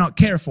that I cannot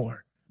care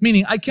for.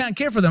 Meaning I can't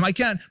care for them. I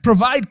can't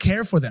provide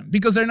care for them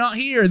because they're not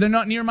here. They're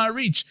not near my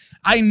reach.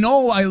 I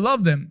know I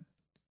love them.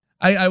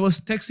 I was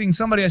texting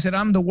somebody. I said,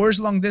 I'm the worst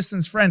long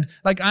distance friend.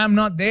 Like I'm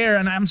not there.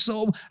 And I'm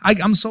so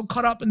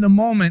caught up in the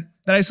moment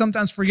that I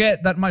sometimes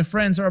forget that my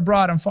friends are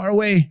abroad and far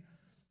away.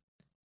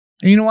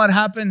 And you know what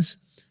happens?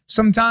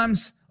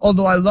 Sometimes,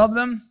 although I love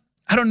them,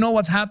 I don't know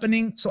what's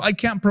happening. So I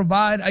can't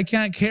provide. I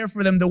can't care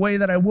for them the way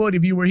that I would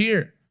if you were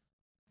here.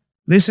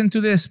 Listen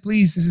to this,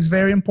 please. This is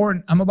very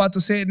important. I'm about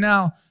to say it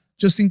now,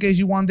 just in case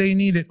you one day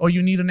need it or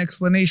you need an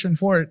explanation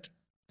for it.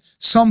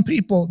 Some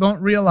people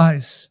don't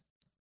realize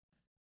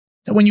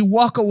that when you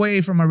walk away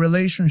from a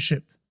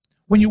relationship,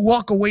 when you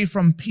walk away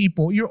from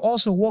people, you're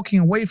also walking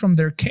away from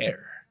their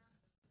care.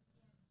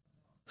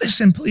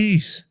 Listen,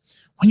 please.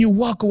 When you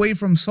walk away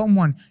from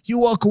someone, you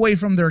walk away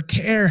from their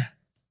care.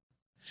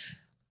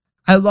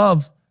 I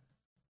love,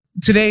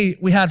 today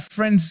we had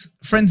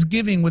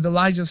Friendsgiving with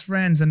Elijah's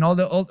friends and a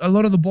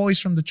lot of the boys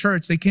from the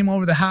church. They came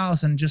over the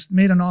house and just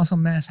made an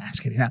awesome mess. I'm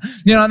just kidding.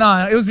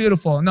 No, it was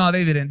beautiful. No,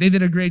 they didn't. They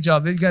did a great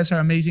job. You guys are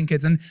amazing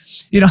kids. And,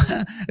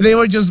 they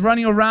were just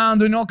running around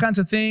doing all kinds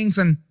of things.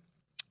 And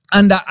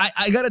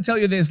I got to tell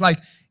you this, like,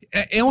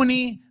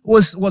 Eoni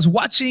was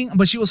watching,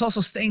 but she was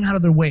also staying out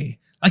of their way.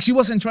 Like she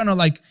wasn't trying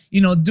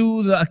to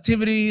do the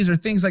activities or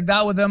things like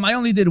that with them. I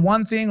only did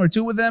one thing or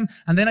two with them,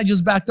 and then I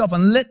just backed off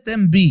and let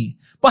them be.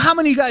 But how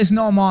many of you guys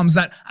know moms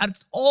that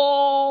at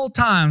all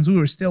times we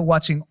were still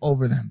watching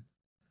over them?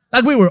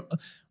 Like we were,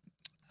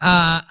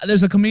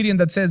 there's a comedian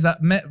that says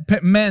that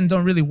men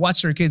don't really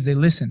watch their kids, they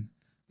listen.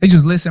 They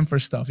just listen for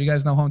stuff. You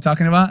guys know who I'm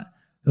talking about?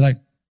 They're like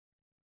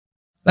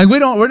we're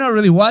not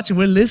really watching,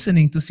 we're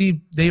listening to see if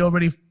they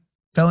already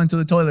fell into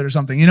the toilet or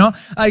something,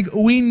 Like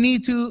we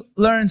need to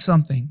learn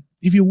something.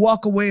 If you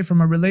walk away from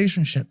a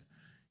relationship,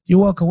 you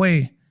walk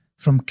away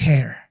from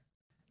care.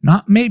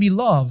 Not maybe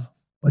love,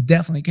 but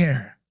definitely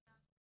care.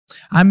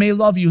 I may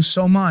love you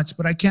so much,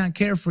 but I can't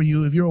care for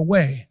you if you're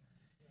away.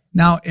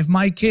 Now, if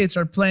my kids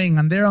are playing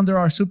and they're under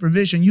our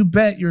supervision, you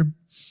bet your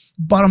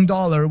bottom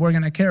dollar we're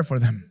going to care for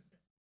them.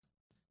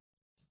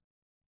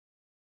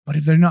 But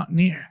if they're not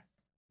near,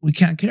 we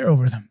can't care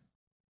over them.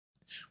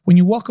 When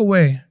you walk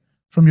away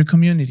from your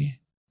community,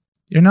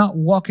 you're not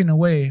walking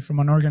away from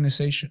an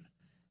organization.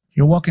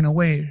 You're walking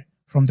away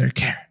from their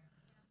care,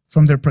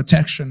 from their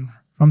protection,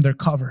 from their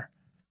cover.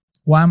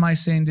 Why am I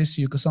saying this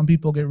to you? Because some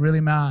people get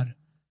really mad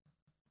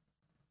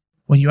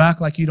when you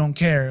act like you don't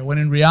care, when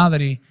in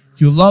reality,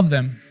 you love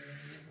them.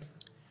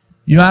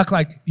 You act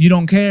like you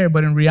don't care,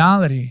 but in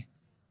reality,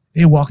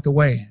 they walked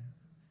away.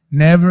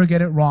 Never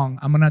get it wrong.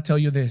 I'm going to tell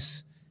you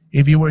this.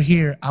 If you were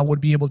here, I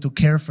would be able to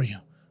care for you.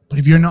 But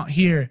if you're not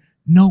here,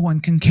 no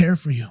one can care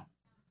for you.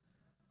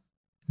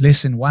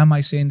 Listen, why am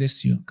I saying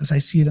this to you? Because I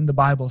see it in the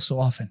Bible so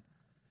often.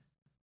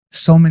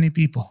 So many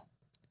people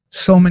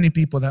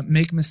that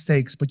make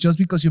mistakes, but just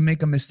because you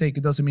make a mistake,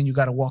 it doesn't mean you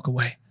got to walk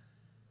away.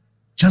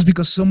 Just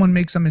because someone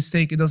makes a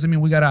mistake, it doesn't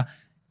mean we got to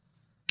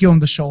give them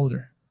the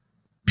shoulder.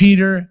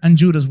 Peter and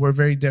Judas were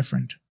very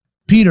different.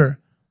 Peter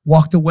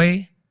walked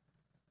away,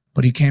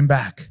 but he came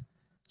back.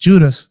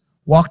 Judas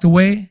walked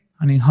away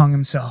and he hung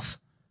himself.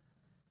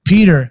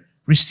 Peter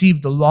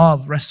received the law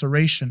of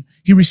restoration.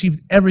 He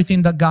received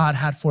everything that God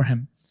had for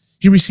him.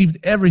 He received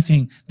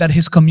everything that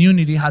his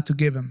community had to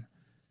give him.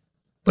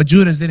 But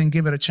Judas didn't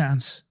give it a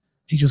chance.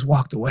 He just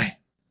walked away.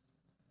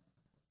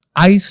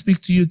 I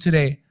speak to you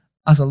today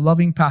as a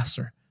loving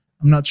pastor.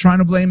 I'm not trying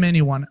to blame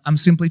anyone. I'm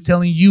simply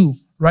telling you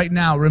right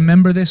now,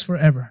 remember this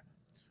forever.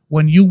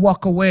 When you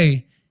walk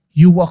away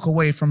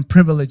from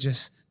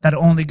privileges that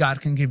only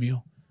God can give you,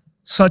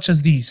 such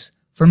as these.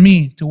 For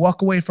me, to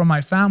walk away from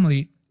my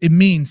family, it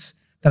means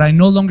that I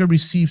no longer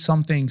receive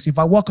some things. If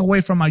I walk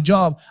away from my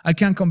job, I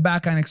can't come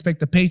back and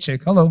expect a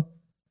paycheck. Hello.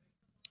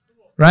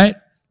 Right?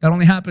 That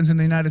only happens in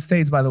the United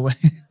States, by the way.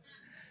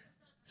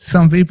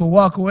 Some people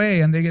walk away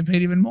and they get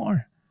paid even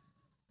more.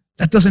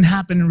 That doesn't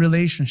happen in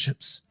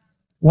relationships.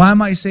 Why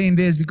am I saying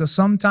this? Because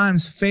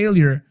sometimes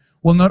failure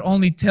will not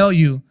only tell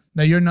you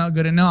that you're not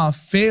good enough,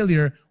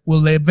 failure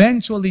will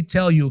eventually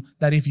tell you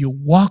that if you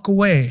walk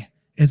away,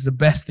 it's the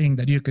best thing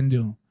that you can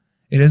do.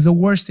 It is the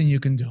worst thing you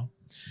can do.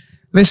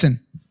 Listen,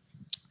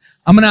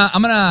 I'm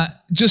gonna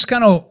just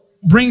kind of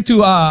bring to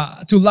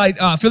light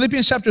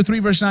Philippians chapter 3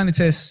 verse 9. It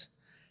says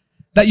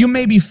that you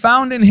may be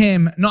found in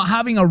him, not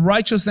having a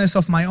righteousness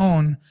of my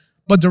own,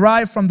 but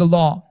derived from the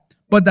law,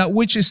 but that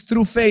which is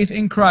through faith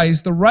in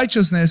Christ, the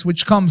righteousness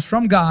which comes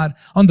from God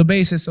on the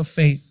basis of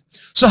faith.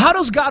 So how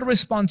does God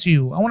respond to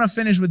you? I want to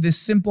finish with this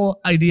simple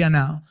idea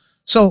now.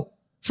 So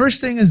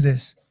first thing is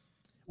this: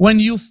 when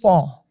you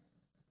fall,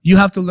 you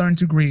have to learn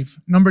to grieve.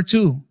 Number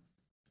two.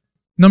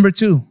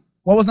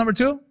 What was number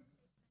 2?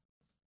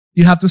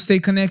 You have to stay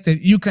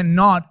connected. You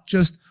cannot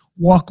just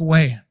walk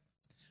away.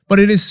 But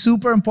it is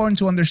super important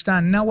to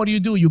understand. Now what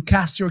do? You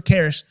cast your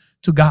cares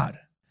to God.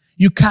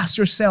 You cast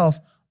yourself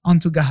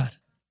onto God.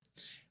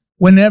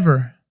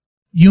 Whenever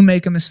you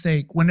make a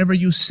mistake, whenever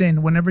you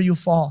sin, whenever you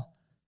fall,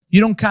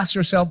 you don't cast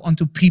yourself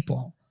onto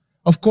people.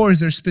 Of course,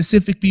 there's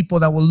specific people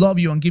that will love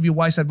you and give you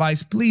wise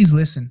advice. Please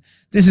listen.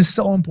 This is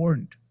so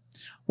important.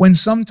 When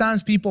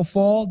sometimes people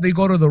fall, they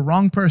go to the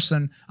wrong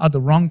person at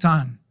the wrong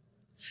time.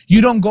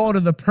 You don't go to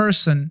the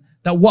person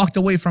that walked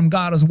away from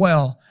God as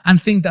well and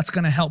think that's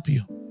going to help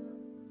you.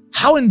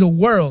 How in the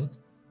world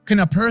can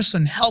a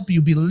person help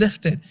you be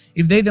lifted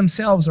if they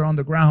themselves are on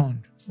the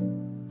ground?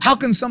 How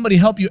can somebody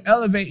help you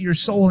elevate your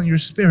soul and your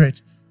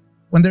spirit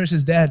when theirs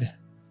is dead?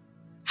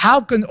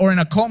 Or in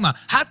a coma,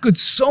 how could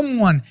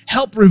someone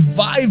help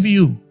revive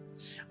you?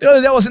 The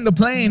other day I was in the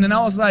plane and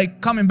I was like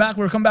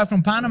we were coming back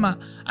from Panama,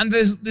 and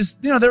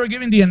they were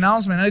giving the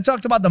announcement and they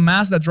talked about the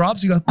mask that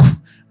drops. You go,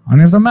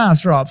 and if the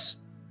mask drops,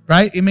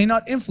 right? It may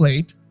not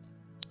inflate,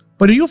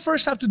 but you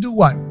first have to do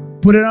what?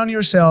 Put it on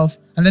yourself,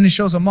 and then it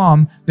shows a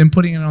mom, then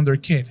putting it on their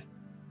kid.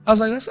 I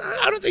was like,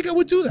 I don't think I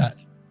would do that.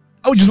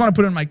 I would just want to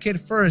put it on my kid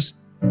first.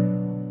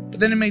 But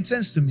then it made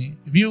sense to me.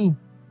 If you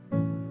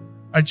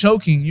are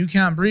choking, you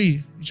can't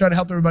breathe, you try to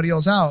help everybody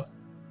else out,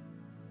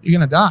 you're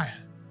going to die.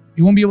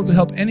 You won't be able to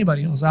help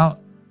anybody else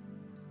out.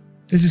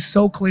 This is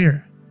so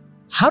clear.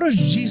 How does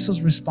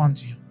Jesus respond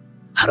to you?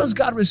 How does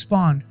God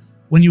respond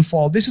when you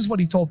fall? This is what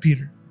he told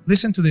Peter.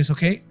 Listen to this,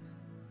 okay?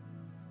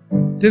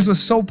 This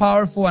was so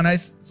powerful,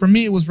 and for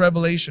me it was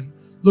revelation.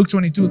 Luke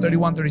 22,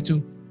 31,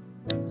 32.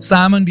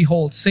 Simon,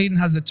 behold, Satan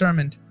has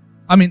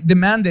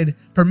demanded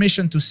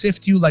permission to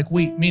sift you like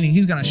wheat, meaning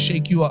he's going to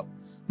shake you up.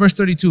 Verse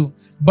 32,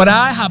 but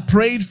I have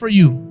prayed for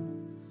you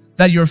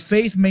that your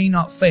faith may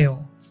not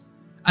fail.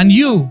 And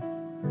you,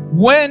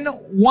 when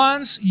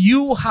once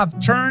you have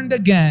turned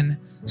again,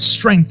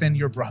 strengthen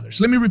your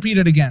brothers. Let me repeat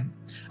it again.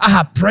 I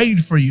have prayed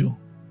for you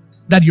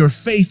that your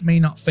faith may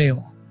not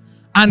fail.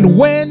 And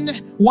when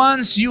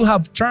once you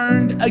have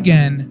turned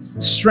again,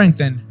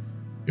 strengthen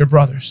your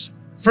brothers.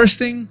 First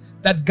thing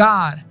that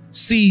God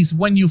sees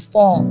when you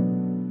fall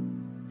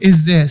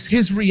is this.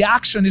 His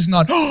reaction is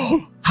not,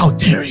 oh, how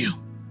dare you?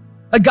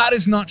 Like, God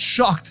is not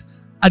shocked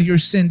at your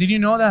sin. Did you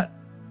know that?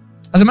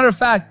 As a matter of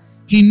fact,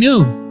 he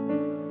knew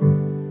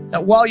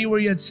that while you were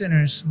yet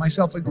sinners,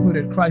 myself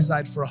included, Christ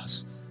died for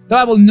us. The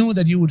Bible knew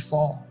that you would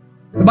fall.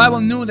 The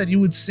Bible knew that you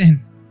would sin.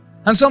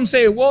 And some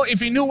say, well, if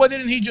he knew, why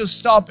didn't he just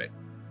stop it?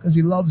 Because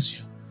he loves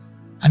you.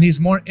 And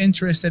he's more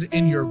interested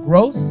in your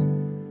growth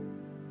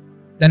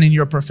than in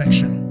your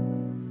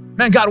perfection.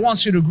 Man, God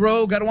wants you to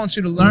grow. God wants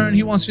you to learn.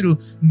 He wants you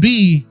to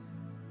be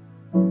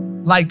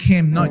like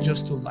him, not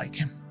just to like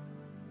him.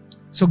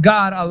 So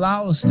God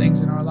allows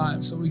things in our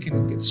lives so we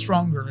can get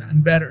stronger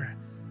and better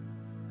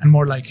and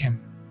more like him.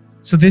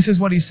 So this is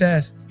what he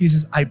says. He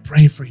says, I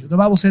pray for you. The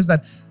Bible says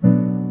that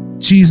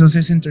Jesus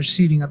is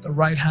interceding at the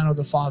right hand of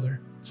the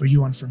Father for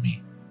you and for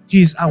me.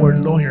 He is our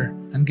lawyer.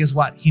 And guess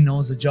what? He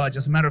knows the judge.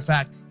 As a matter of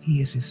fact,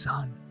 he is his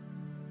son.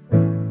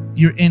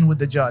 You're in with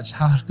the judge.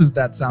 How does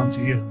that sound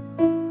to you?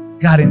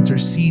 God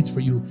intercedes for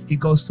you. He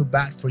goes to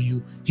bat for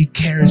you. He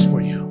cares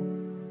for you.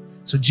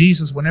 So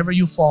Jesus, whenever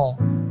you fall,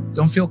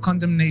 don't feel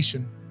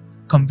condemnation.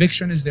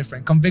 Conviction is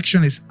different.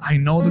 Conviction is, I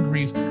know the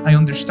grief. I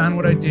understand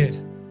what I did.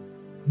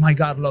 My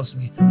God loves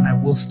me, and I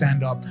will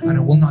stand up, and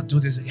I will not do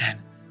this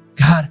again.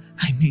 God,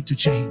 I need to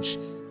change.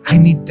 I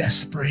need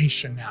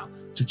desperation now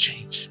to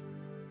change.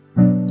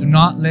 Do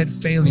not let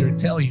failure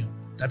tell you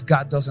that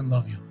God doesn't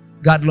love you.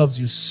 God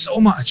loves you so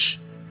much.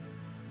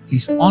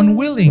 He's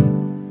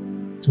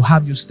unwilling to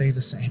have you stay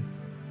the same.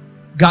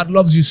 God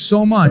loves you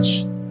so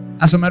much.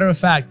 As a matter of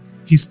fact,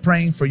 he's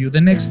praying for you.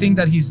 The next thing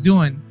that he's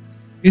doing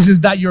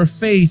is that your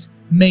faith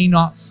may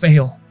not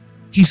fail.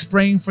 He's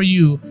praying for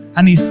you,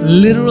 and he's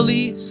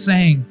literally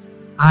saying,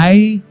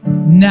 I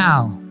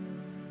now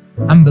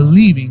am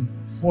believing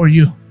for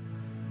you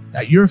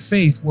that your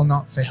faith will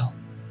not fail.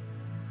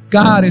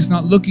 God is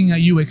not looking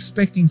at you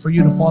expecting for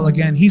you to fall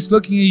again. He's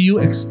looking at you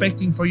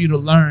expecting for you to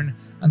learn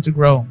and to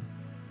grow.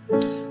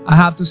 I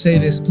have to say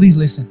this, please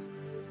listen.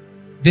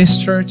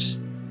 This church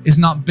is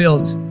not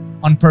built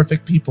on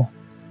perfect people.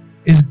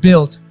 It's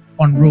built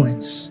on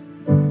ruins.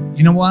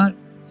 You know what?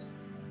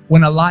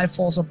 When a life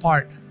falls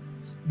apart,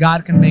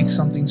 God can make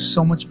something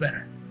so much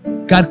better.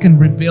 God can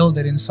rebuild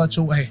it in such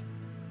a way.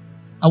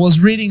 I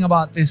was reading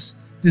about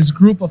this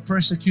group of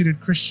persecuted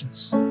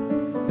Christians.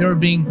 They were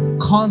being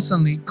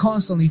constantly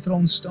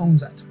thrown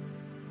stones at.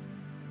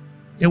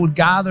 they would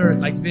gather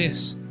like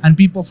this, and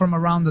people from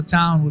around the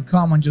town would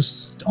come and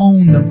just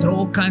stone them, throw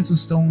all kinds of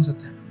stones at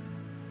them.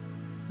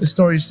 The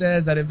story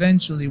says that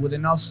eventually, with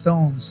enough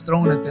stones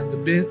thrown at them,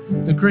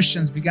 the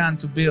Christians began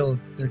to build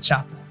their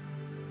chapel.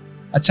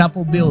 A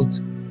chapel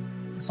built,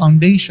 the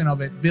foundation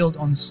of it built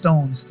on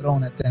stones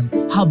thrown at them.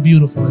 How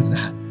beautiful is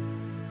that?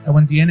 And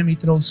when the enemy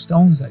throws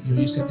stones at you,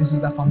 you say, this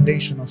is the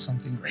foundation of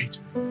something great.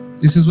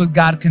 This is what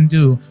God can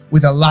do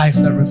with a life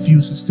that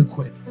refuses to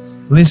quit.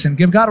 Listen,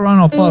 give God a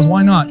round of applause.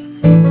 Why not?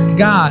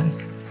 God,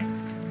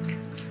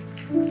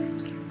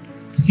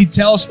 He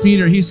tells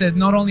Peter, He said,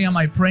 not only am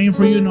I praying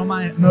for you,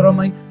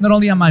 not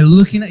only am I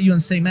looking at you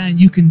and saying, man,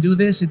 you can do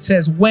this. It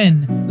says,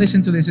 when,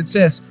 listen to this. It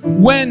says,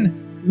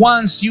 when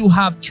once you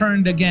have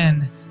turned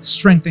again,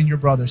 strengthen your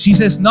brothers. He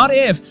says, not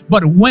if,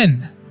 but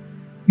when.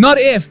 Not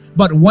if,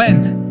 but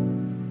when.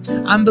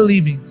 I'm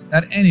believing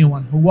that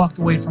anyone who walked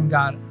away from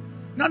God,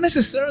 not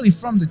necessarily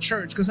from the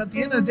church, because at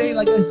the end of the day,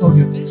 like I told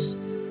you,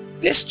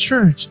 this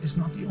church is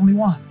not the only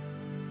one.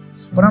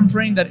 But I'm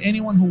praying that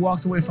anyone who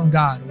walked away from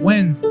God,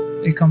 when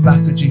they come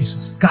back to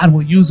Jesus, God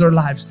will use their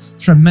lives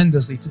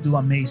tremendously to do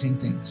amazing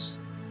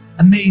things.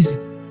 Amazing.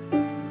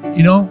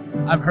 You know,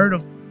 I've heard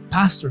of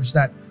pastors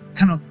that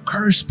kind of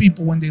curse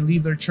people when they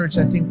leave their church.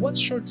 I think, what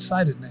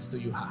short-sightedness do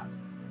you have?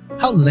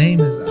 How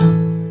lame is that?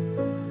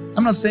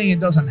 I'm not saying it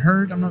doesn't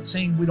hurt. I'm not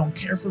saying we don't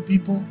care for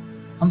people.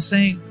 I'm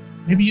saying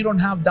maybe you don't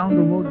have down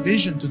the road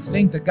vision to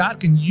think that God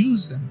can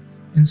use them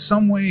in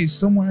some way,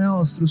 somewhere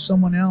else, through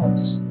someone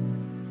else,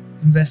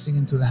 investing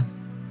into them.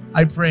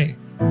 I pray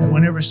that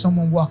whenever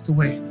someone walked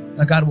away,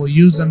 that God will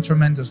use them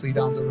tremendously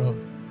down the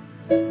road.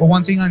 But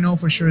one thing I know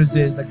for sure is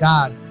this, that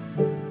God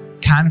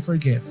can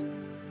forgive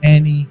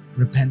any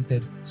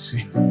repented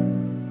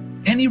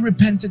sin. Any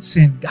repented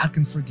sin, God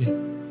can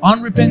forgive.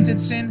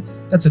 Unrepented sin,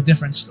 that's a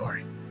different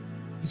story.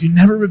 If you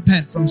never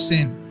repent from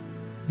sin,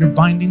 you're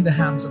binding the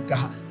hands of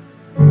God.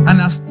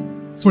 And as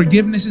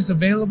forgiveness is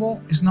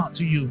available, it's not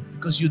to you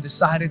because you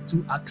decided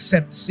to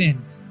accept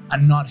sin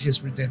and not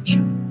His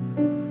redemption.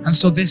 And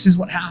so this is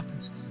what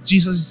happens.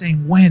 Jesus is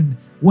saying when,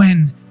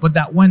 but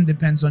that when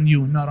depends on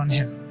you, not on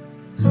Him.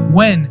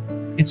 When,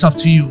 it's up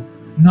to you,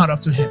 not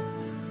up to Him.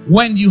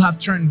 When you have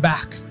turned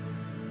back.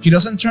 He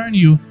doesn't turn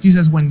you. He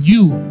says when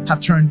you have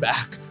turned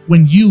back.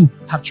 When you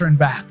have turned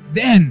back,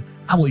 then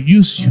I will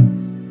use you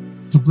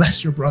to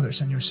bless your brothers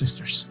and your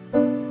sisters.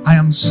 I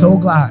am so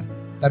glad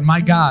that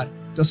my God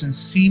doesn't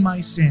see my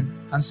sin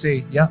and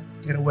say, yep,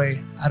 get away.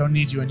 I don't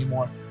need you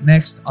anymore.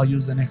 Next, I'll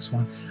use the next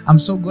one. I'm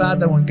so glad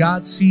that when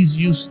God sees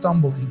you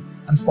stumbling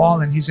and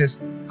falling, He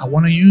says, I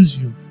want to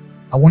use you.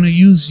 I want to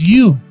use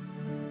you.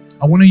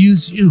 I want to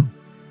use you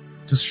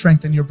to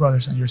strengthen your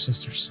brothers and your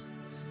sisters.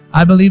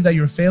 I believe that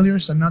your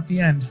failures are not the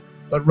end,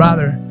 but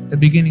rather the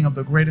beginning of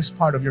the greatest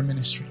part of your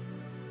ministry.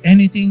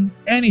 Anything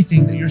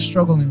that you're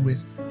struggling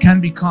with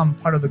can become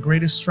part of the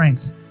greatest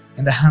strength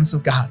in the hands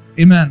of God.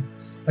 Amen.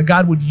 That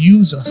God would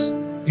use us.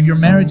 If your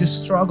marriage is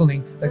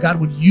struggling, that God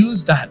would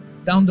use that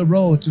down the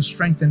road to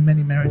strengthen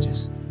many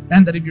marriages.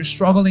 And that if you're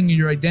struggling in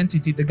your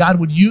identity, that God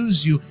would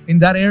use you in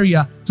that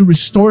area to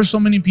restore so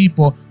many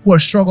people who are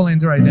struggling in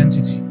their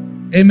identity.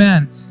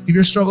 Amen. If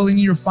you're struggling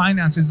in your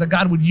finances, that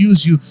God would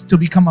use you to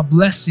become a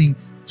blessing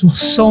to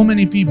so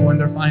many people in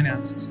their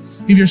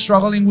finances. If you're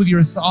struggling with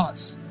your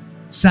thoughts,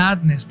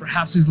 sadness,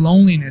 perhaps His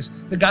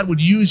loneliness, that God would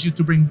use you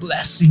to bring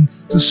blessing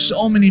to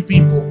so many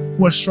people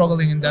who are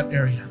struggling in that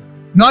area.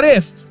 Not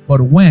if, but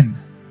when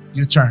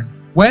you turn.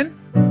 When?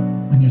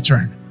 When you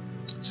turn.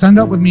 Stand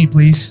up with me,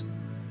 please.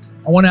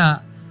 I want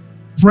to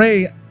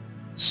pray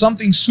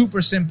something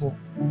super simple.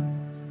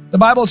 The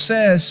Bible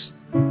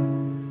says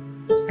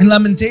in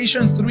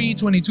Lamentation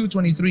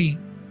 3:22-23,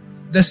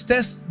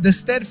 the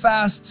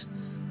steadfast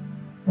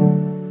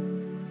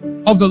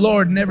of the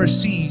Lord never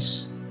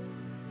cease.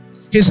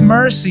 His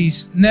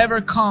mercies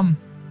never come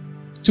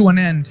to an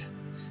end.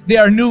 They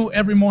are new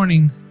every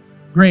morning.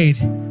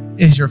 Great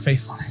is your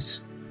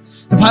faithfulness.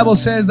 The Bible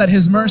says that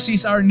His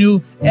mercies are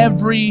new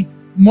every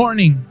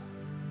morning.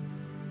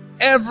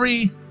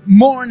 Every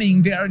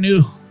morning they are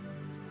new.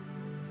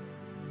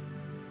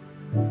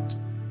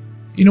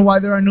 You know why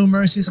there are new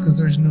mercies? Because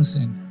there's new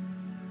sin.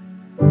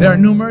 There are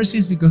new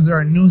mercies because there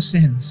are new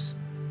sins.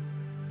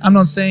 I'm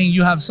not saying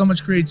you have so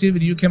much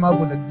creativity you came up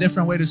with a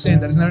different way to sin.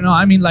 That is no,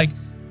 I mean like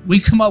we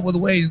come up with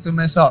ways to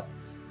mess up.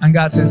 And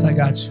God says, I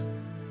got you.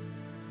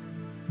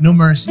 New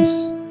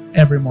mercies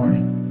every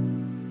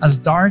morning. As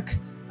dark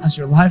as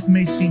your life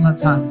may seem at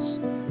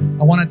times,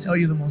 I want to tell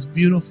you the most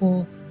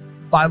beautiful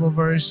Bible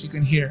verse you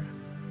can hear.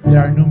 There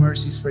are new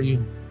mercies for you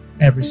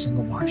every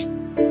single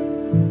morning.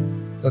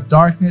 The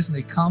darkness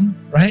may come,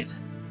 right?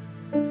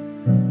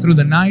 Through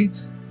the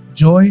night,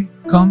 joy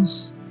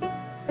comes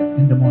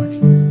in the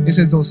morning. It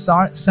says, though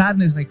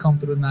sadness may come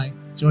through the night,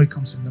 joy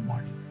comes in the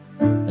morning.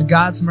 That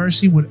God's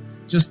mercy would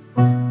just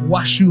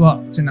wash you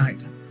up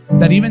tonight.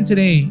 That even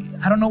today,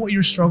 I don't know what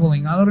you're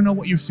struggling. I don't know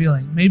what you're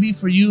feeling. Maybe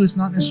for you, it's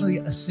not necessarily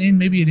a sin.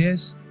 Maybe it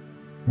is.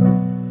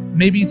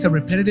 Maybe it's a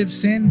repetitive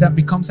sin that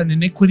becomes an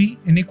iniquity.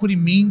 Iniquity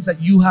means that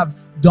you have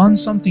done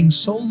something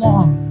so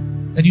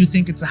long that you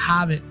think it's a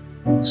habit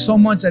so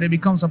much that it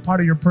becomes a part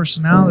of your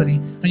personality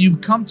and you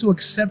come to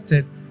accept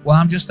it. Well,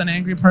 I'm just an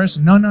angry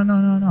person. No.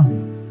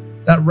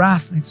 That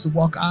wrath needs to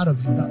walk out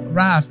of you. That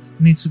wrath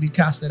needs to be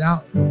casted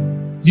out.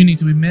 You need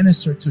to be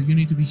ministered to. You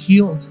need to be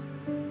healed.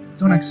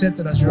 Don't accept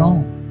it as your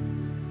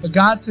own. But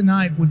God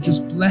tonight would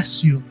just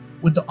bless you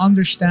with the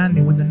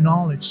understanding, with the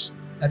knowledge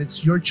that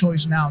it's your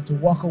choice now to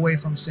walk away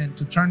from sin,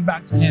 to turn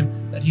back to Him,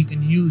 that He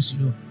can use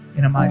you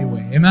in a mighty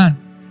way. Amen.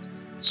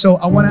 So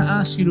I want to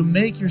ask you to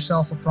make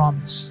yourself a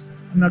promise.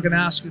 I'm not going to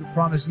ask you to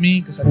promise me,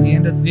 because at the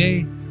end of the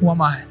day, who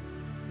am I?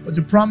 But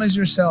to promise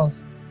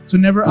yourself to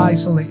never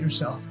isolate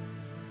yourself,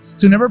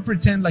 to never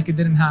pretend like it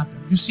didn't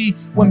happen. You see,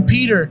 when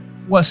Peter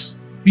was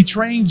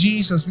betraying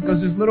Jesus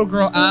because this little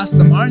girl asked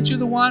him, aren't you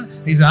the one?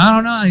 He said, I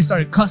don't know. He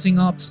started cussing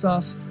up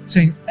stuff,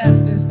 saying F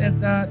this, F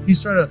that. He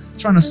started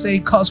trying to say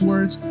cuss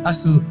words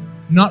as to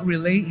not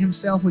relate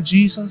himself with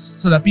Jesus,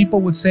 so that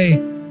people would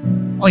say,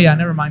 oh yeah,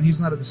 never mind,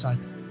 he's not a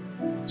disciple.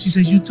 She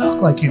says, you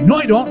talk like him. No,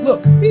 I don't.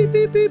 Look, beep,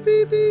 beep, beep,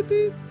 beep, beep,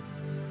 beep.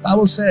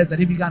 Bible says that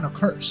he began to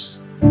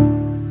curse.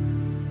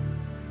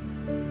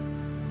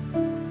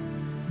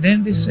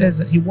 Then this says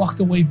that he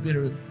walked away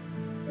bitterly.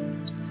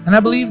 And I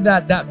believe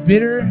that that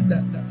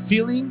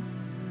feeling,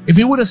 if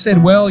he would have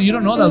said, well, you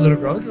don't know that little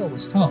girl. The girl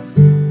was tough.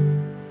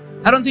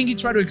 I don't think he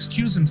tried to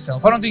excuse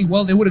himself. I don't think,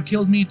 well, they would have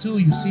killed me too.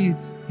 You see,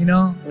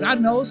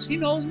 God knows. He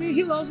knows me.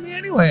 He loves me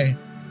anyway.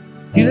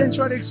 He didn't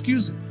try to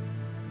excuse it.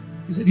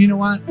 He said, you know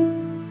what?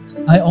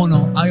 I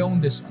own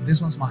this one.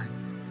 This one's mine.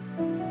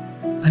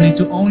 I need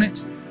to own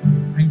it.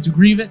 I need to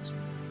grieve it.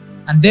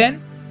 And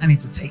then I need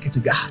to take it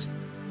to God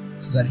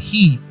so that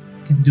He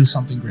can do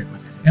something great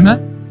with it.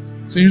 Amen?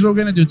 So here's what we're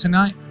going to do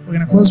tonight. We're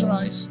going to close our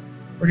eyes.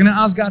 We're going to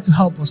ask God to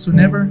help us to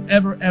never,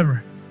 ever,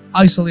 ever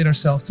isolate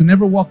ourselves, to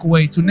never walk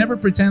away, to never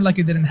pretend like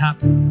it didn't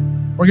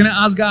happen. We're going to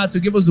ask God to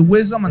give us the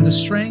wisdom and the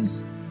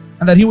strength,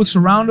 and that He would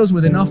surround us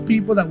with enough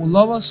people that will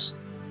love us,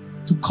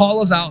 to call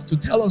us out, to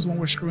tell us when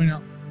we're screwing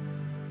up.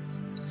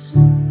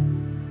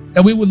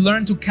 That we would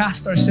learn to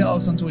cast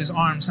ourselves into His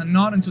arms and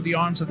not into the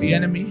arms of the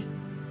enemy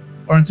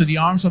or into the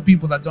arms of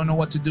people that don't know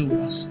what to do with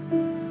us,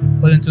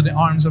 but into the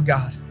arms of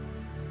God.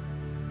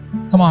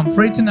 Come on,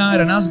 pray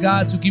tonight and ask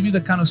God to give you the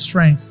kind of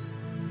strength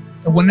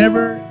that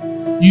whenever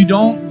you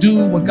don't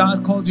do what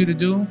God called you to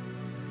do,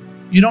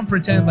 you don't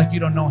pretend like you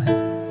don't know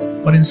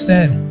Him, but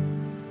instead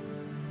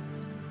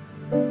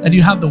that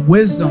you have the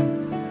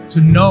wisdom to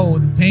know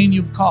the pain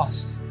you've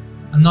caused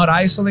and not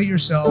isolate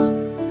yourself,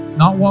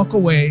 not walk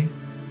away,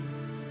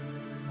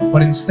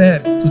 but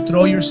instead to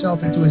throw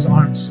yourself into His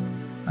arms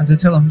and to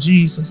tell Him,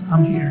 Jesus,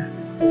 I'm here.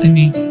 I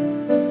need you.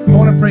 I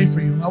want to pray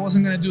for you. I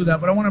wasn't going to do that,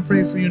 but I want to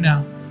pray for you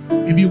now.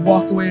 If you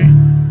walked away,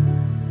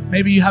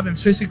 maybe you haven't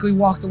physically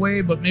walked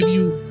away, but maybe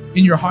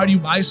in your heart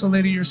you've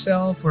isolated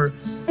yourself, or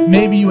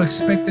maybe you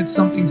expected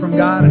something from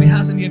God and it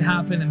hasn't yet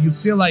happened and you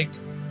feel like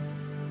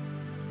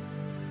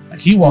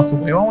He walked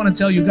away. Well, I want to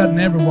tell you, God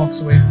never walks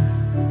away from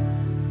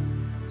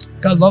you.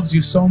 God loves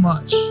you so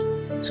much.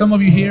 Some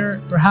of you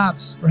here,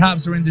 perhaps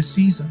during this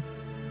season,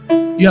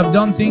 you have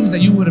done things that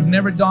you would have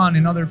never done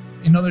in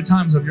other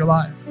times of your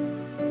life.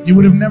 You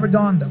would have never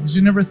done those.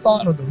 You never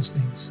thought of those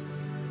things.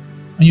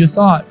 And you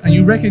thought, and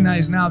you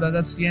recognize now that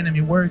that's the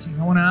enemy working.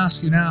 I want to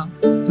ask you now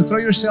to throw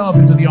yourself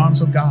into the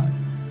arms of God.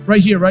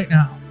 Right here, right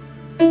now.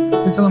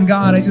 To tell Him,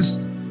 God, I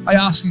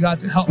ask you, God,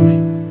 to help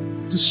me.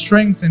 To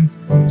strengthen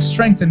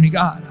me,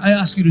 God. I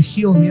ask you to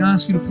heal me. I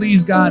ask you to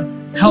please, God,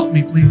 help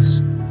me,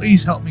 please.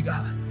 Please help me,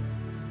 God.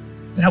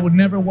 That I would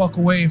never walk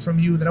away from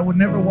you. That I would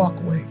never walk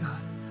away,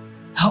 God.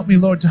 Help me,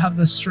 Lord, to have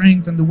the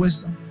strength and the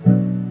wisdom.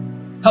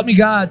 Help me,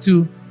 God,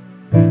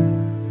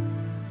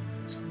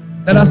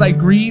 that as I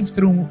grieve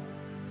through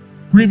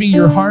grieving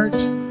your heart,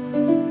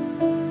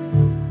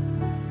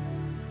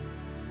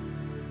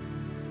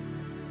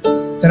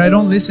 that I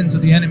don't listen to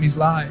the enemy's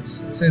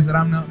lies. It says that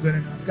I'm not good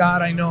enough.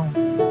 God, I know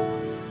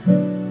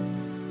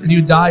that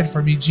you died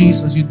for me,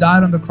 Jesus. You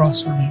died on the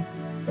cross for me.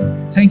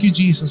 Thank you,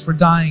 Jesus, for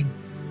dying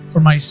for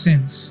my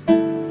sins.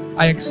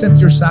 I accept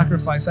your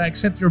sacrifice. I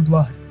accept your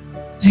blood.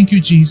 Thank you,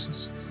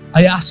 Jesus.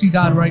 I ask you,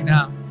 God, right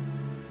now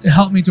to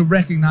help me to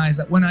recognize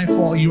that when I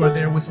fall, you are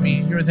there with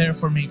me. You're there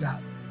for me,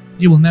 God.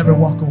 You will never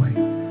walk away.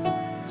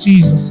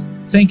 Jesus,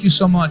 thank you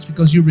so much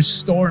because you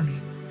restore me.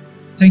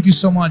 Thank you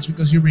so much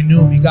because you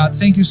renew me, God.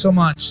 Thank you so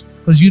much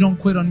because you don't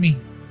quit on me.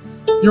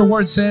 Your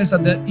word says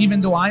that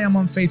even though I am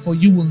unfaithful,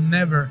 you will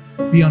never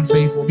be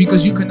unfaithful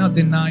because you cannot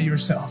deny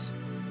yourself.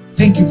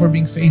 Thank you for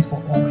being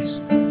faithful always.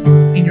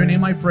 In your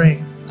name I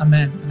pray.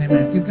 Amen and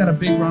amen. Give God a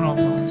big round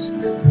of applause.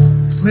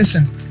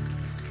 Listen.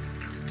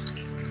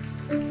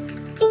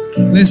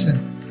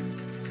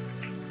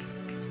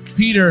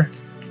 Peter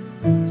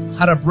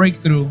had a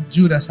breakthrough.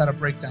 Judas had a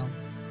breakdown.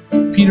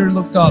 Peter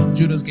looked up.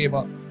 Judas gave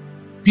up.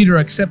 Peter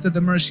accepted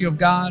the mercy of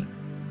God.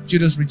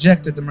 Judas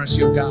rejected the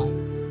mercy of God.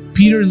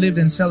 Peter lived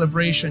in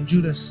celebration.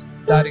 Judas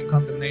died in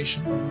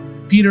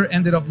condemnation. Peter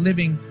ended up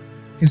living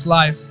his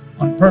life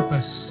on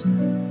purpose.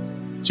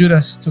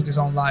 Judas took his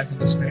own life in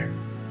despair.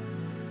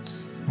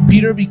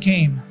 Peter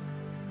became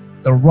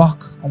the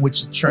rock on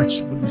which the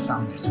church would be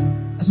founded.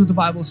 That's what the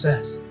Bible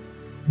says.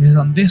 He says,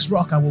 on this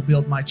rock I will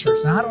build my church.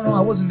 Now, I don't know,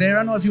 I wasn't there. I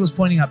don't know if he was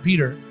pointing at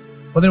Peter,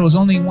 but there was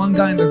only one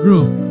guy in the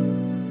group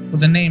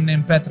with a name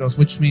named Petros,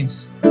 which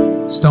means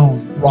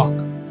stone, rock,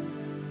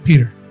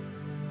 Peter.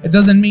 It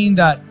doesn't mean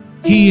that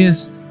he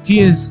is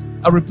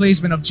a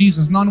replacement of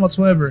Jesus, none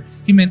whatsoever.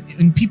 He meant,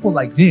 in people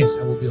like this,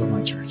 I will build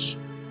my church.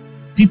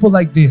 People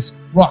like this,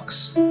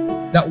 rocks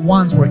that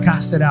once were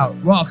casted out,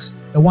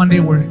 rocks that one day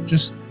were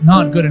just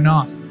not good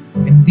enough.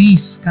 And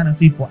these kind of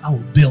people, I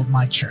will build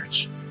my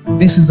church.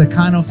 This is the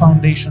kind of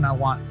foundation I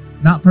want.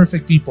 Not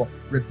perfect people,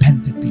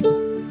 repentant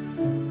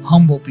people,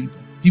 humble people,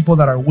 people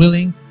that are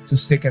willing to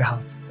stick it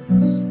out.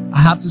 I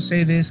have to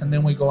say this and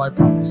then we go, I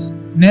promise.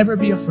 Never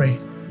be afraid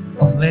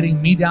of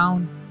letting me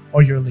down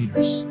or your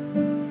leaders.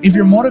 If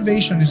your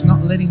motivation is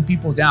not letting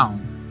people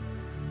down,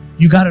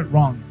 you got it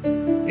wrong.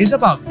 It's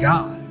about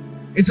God.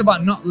 It's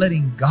about not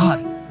letting God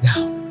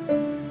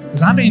down.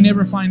 Because I may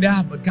never find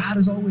out, but God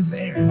is always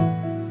there.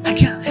 I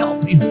can't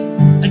help you.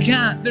 I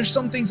can't. There's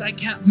some things I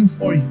can't do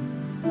for you.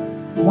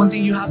 One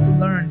thing you have to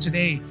learn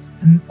today,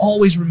 and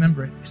always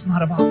remember it, it's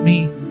not about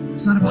me.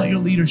 It's not about your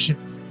leadership.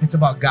 It's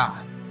about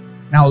God.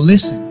 Now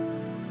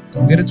listen.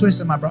 Don't get it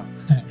twisted, my bro.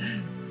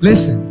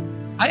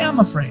 Listen, I am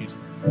afraid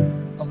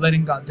of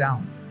letting God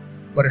down,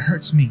 but it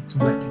hurts me to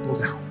let people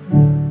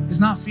down.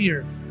 It's not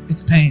fear,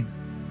 it's pain.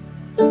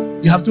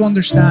 You have to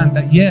understand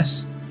that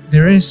yes,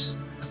 there is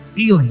a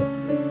feeling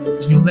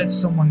when you let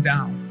someone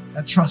down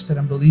that trusted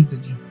and believed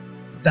in you,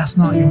 but that's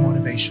not your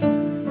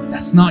motivation.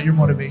 That's not your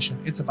motivation.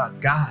 It's about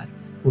God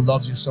who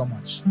loves you so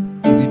much.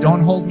 If you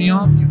don't hold me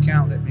up, you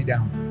can't let me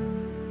down.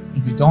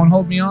 If you don't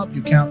hold me up,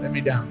 you can't let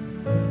me down.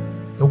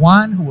 The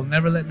one who will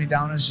never let me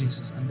down is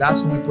Jesus, and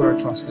that's who we put our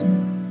trust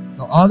in.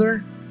 The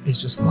other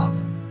is just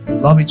love. We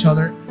love each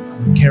other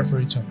and we care for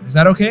each other. Is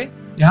that okay?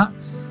 Yeah?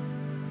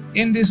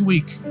 In this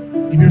week,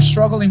 if you're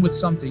struggling with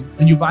something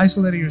and you've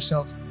isolated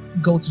yourself,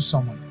 go to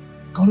someone.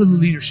 Go to the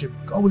leadership.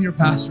 Go with your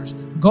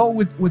pastors. Go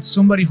with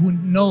somebody who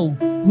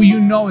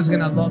you know is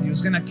going to love you,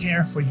 is going to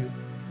care for you.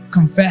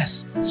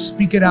 Confess.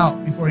 Speak it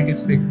out before it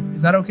gets bigger.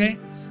 Is that okay?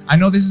 I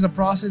know this is a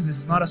process. This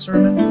is not a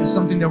sermon. It's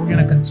something that we're going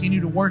to continue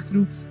to work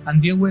through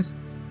and deal with.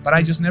 But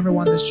I just never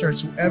want this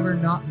church to ever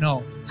not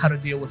know how to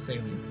deal with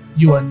failure.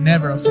 You are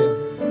never a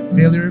failure.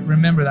 Failure,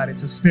 remember that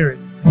it's a spirit.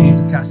 You need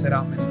to cast it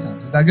out many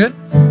times. Is that good?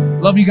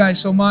 Love you guys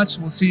so much.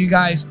 We'll see you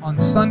guys on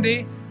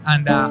Sunday.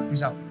 And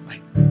peace out.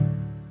 Bye.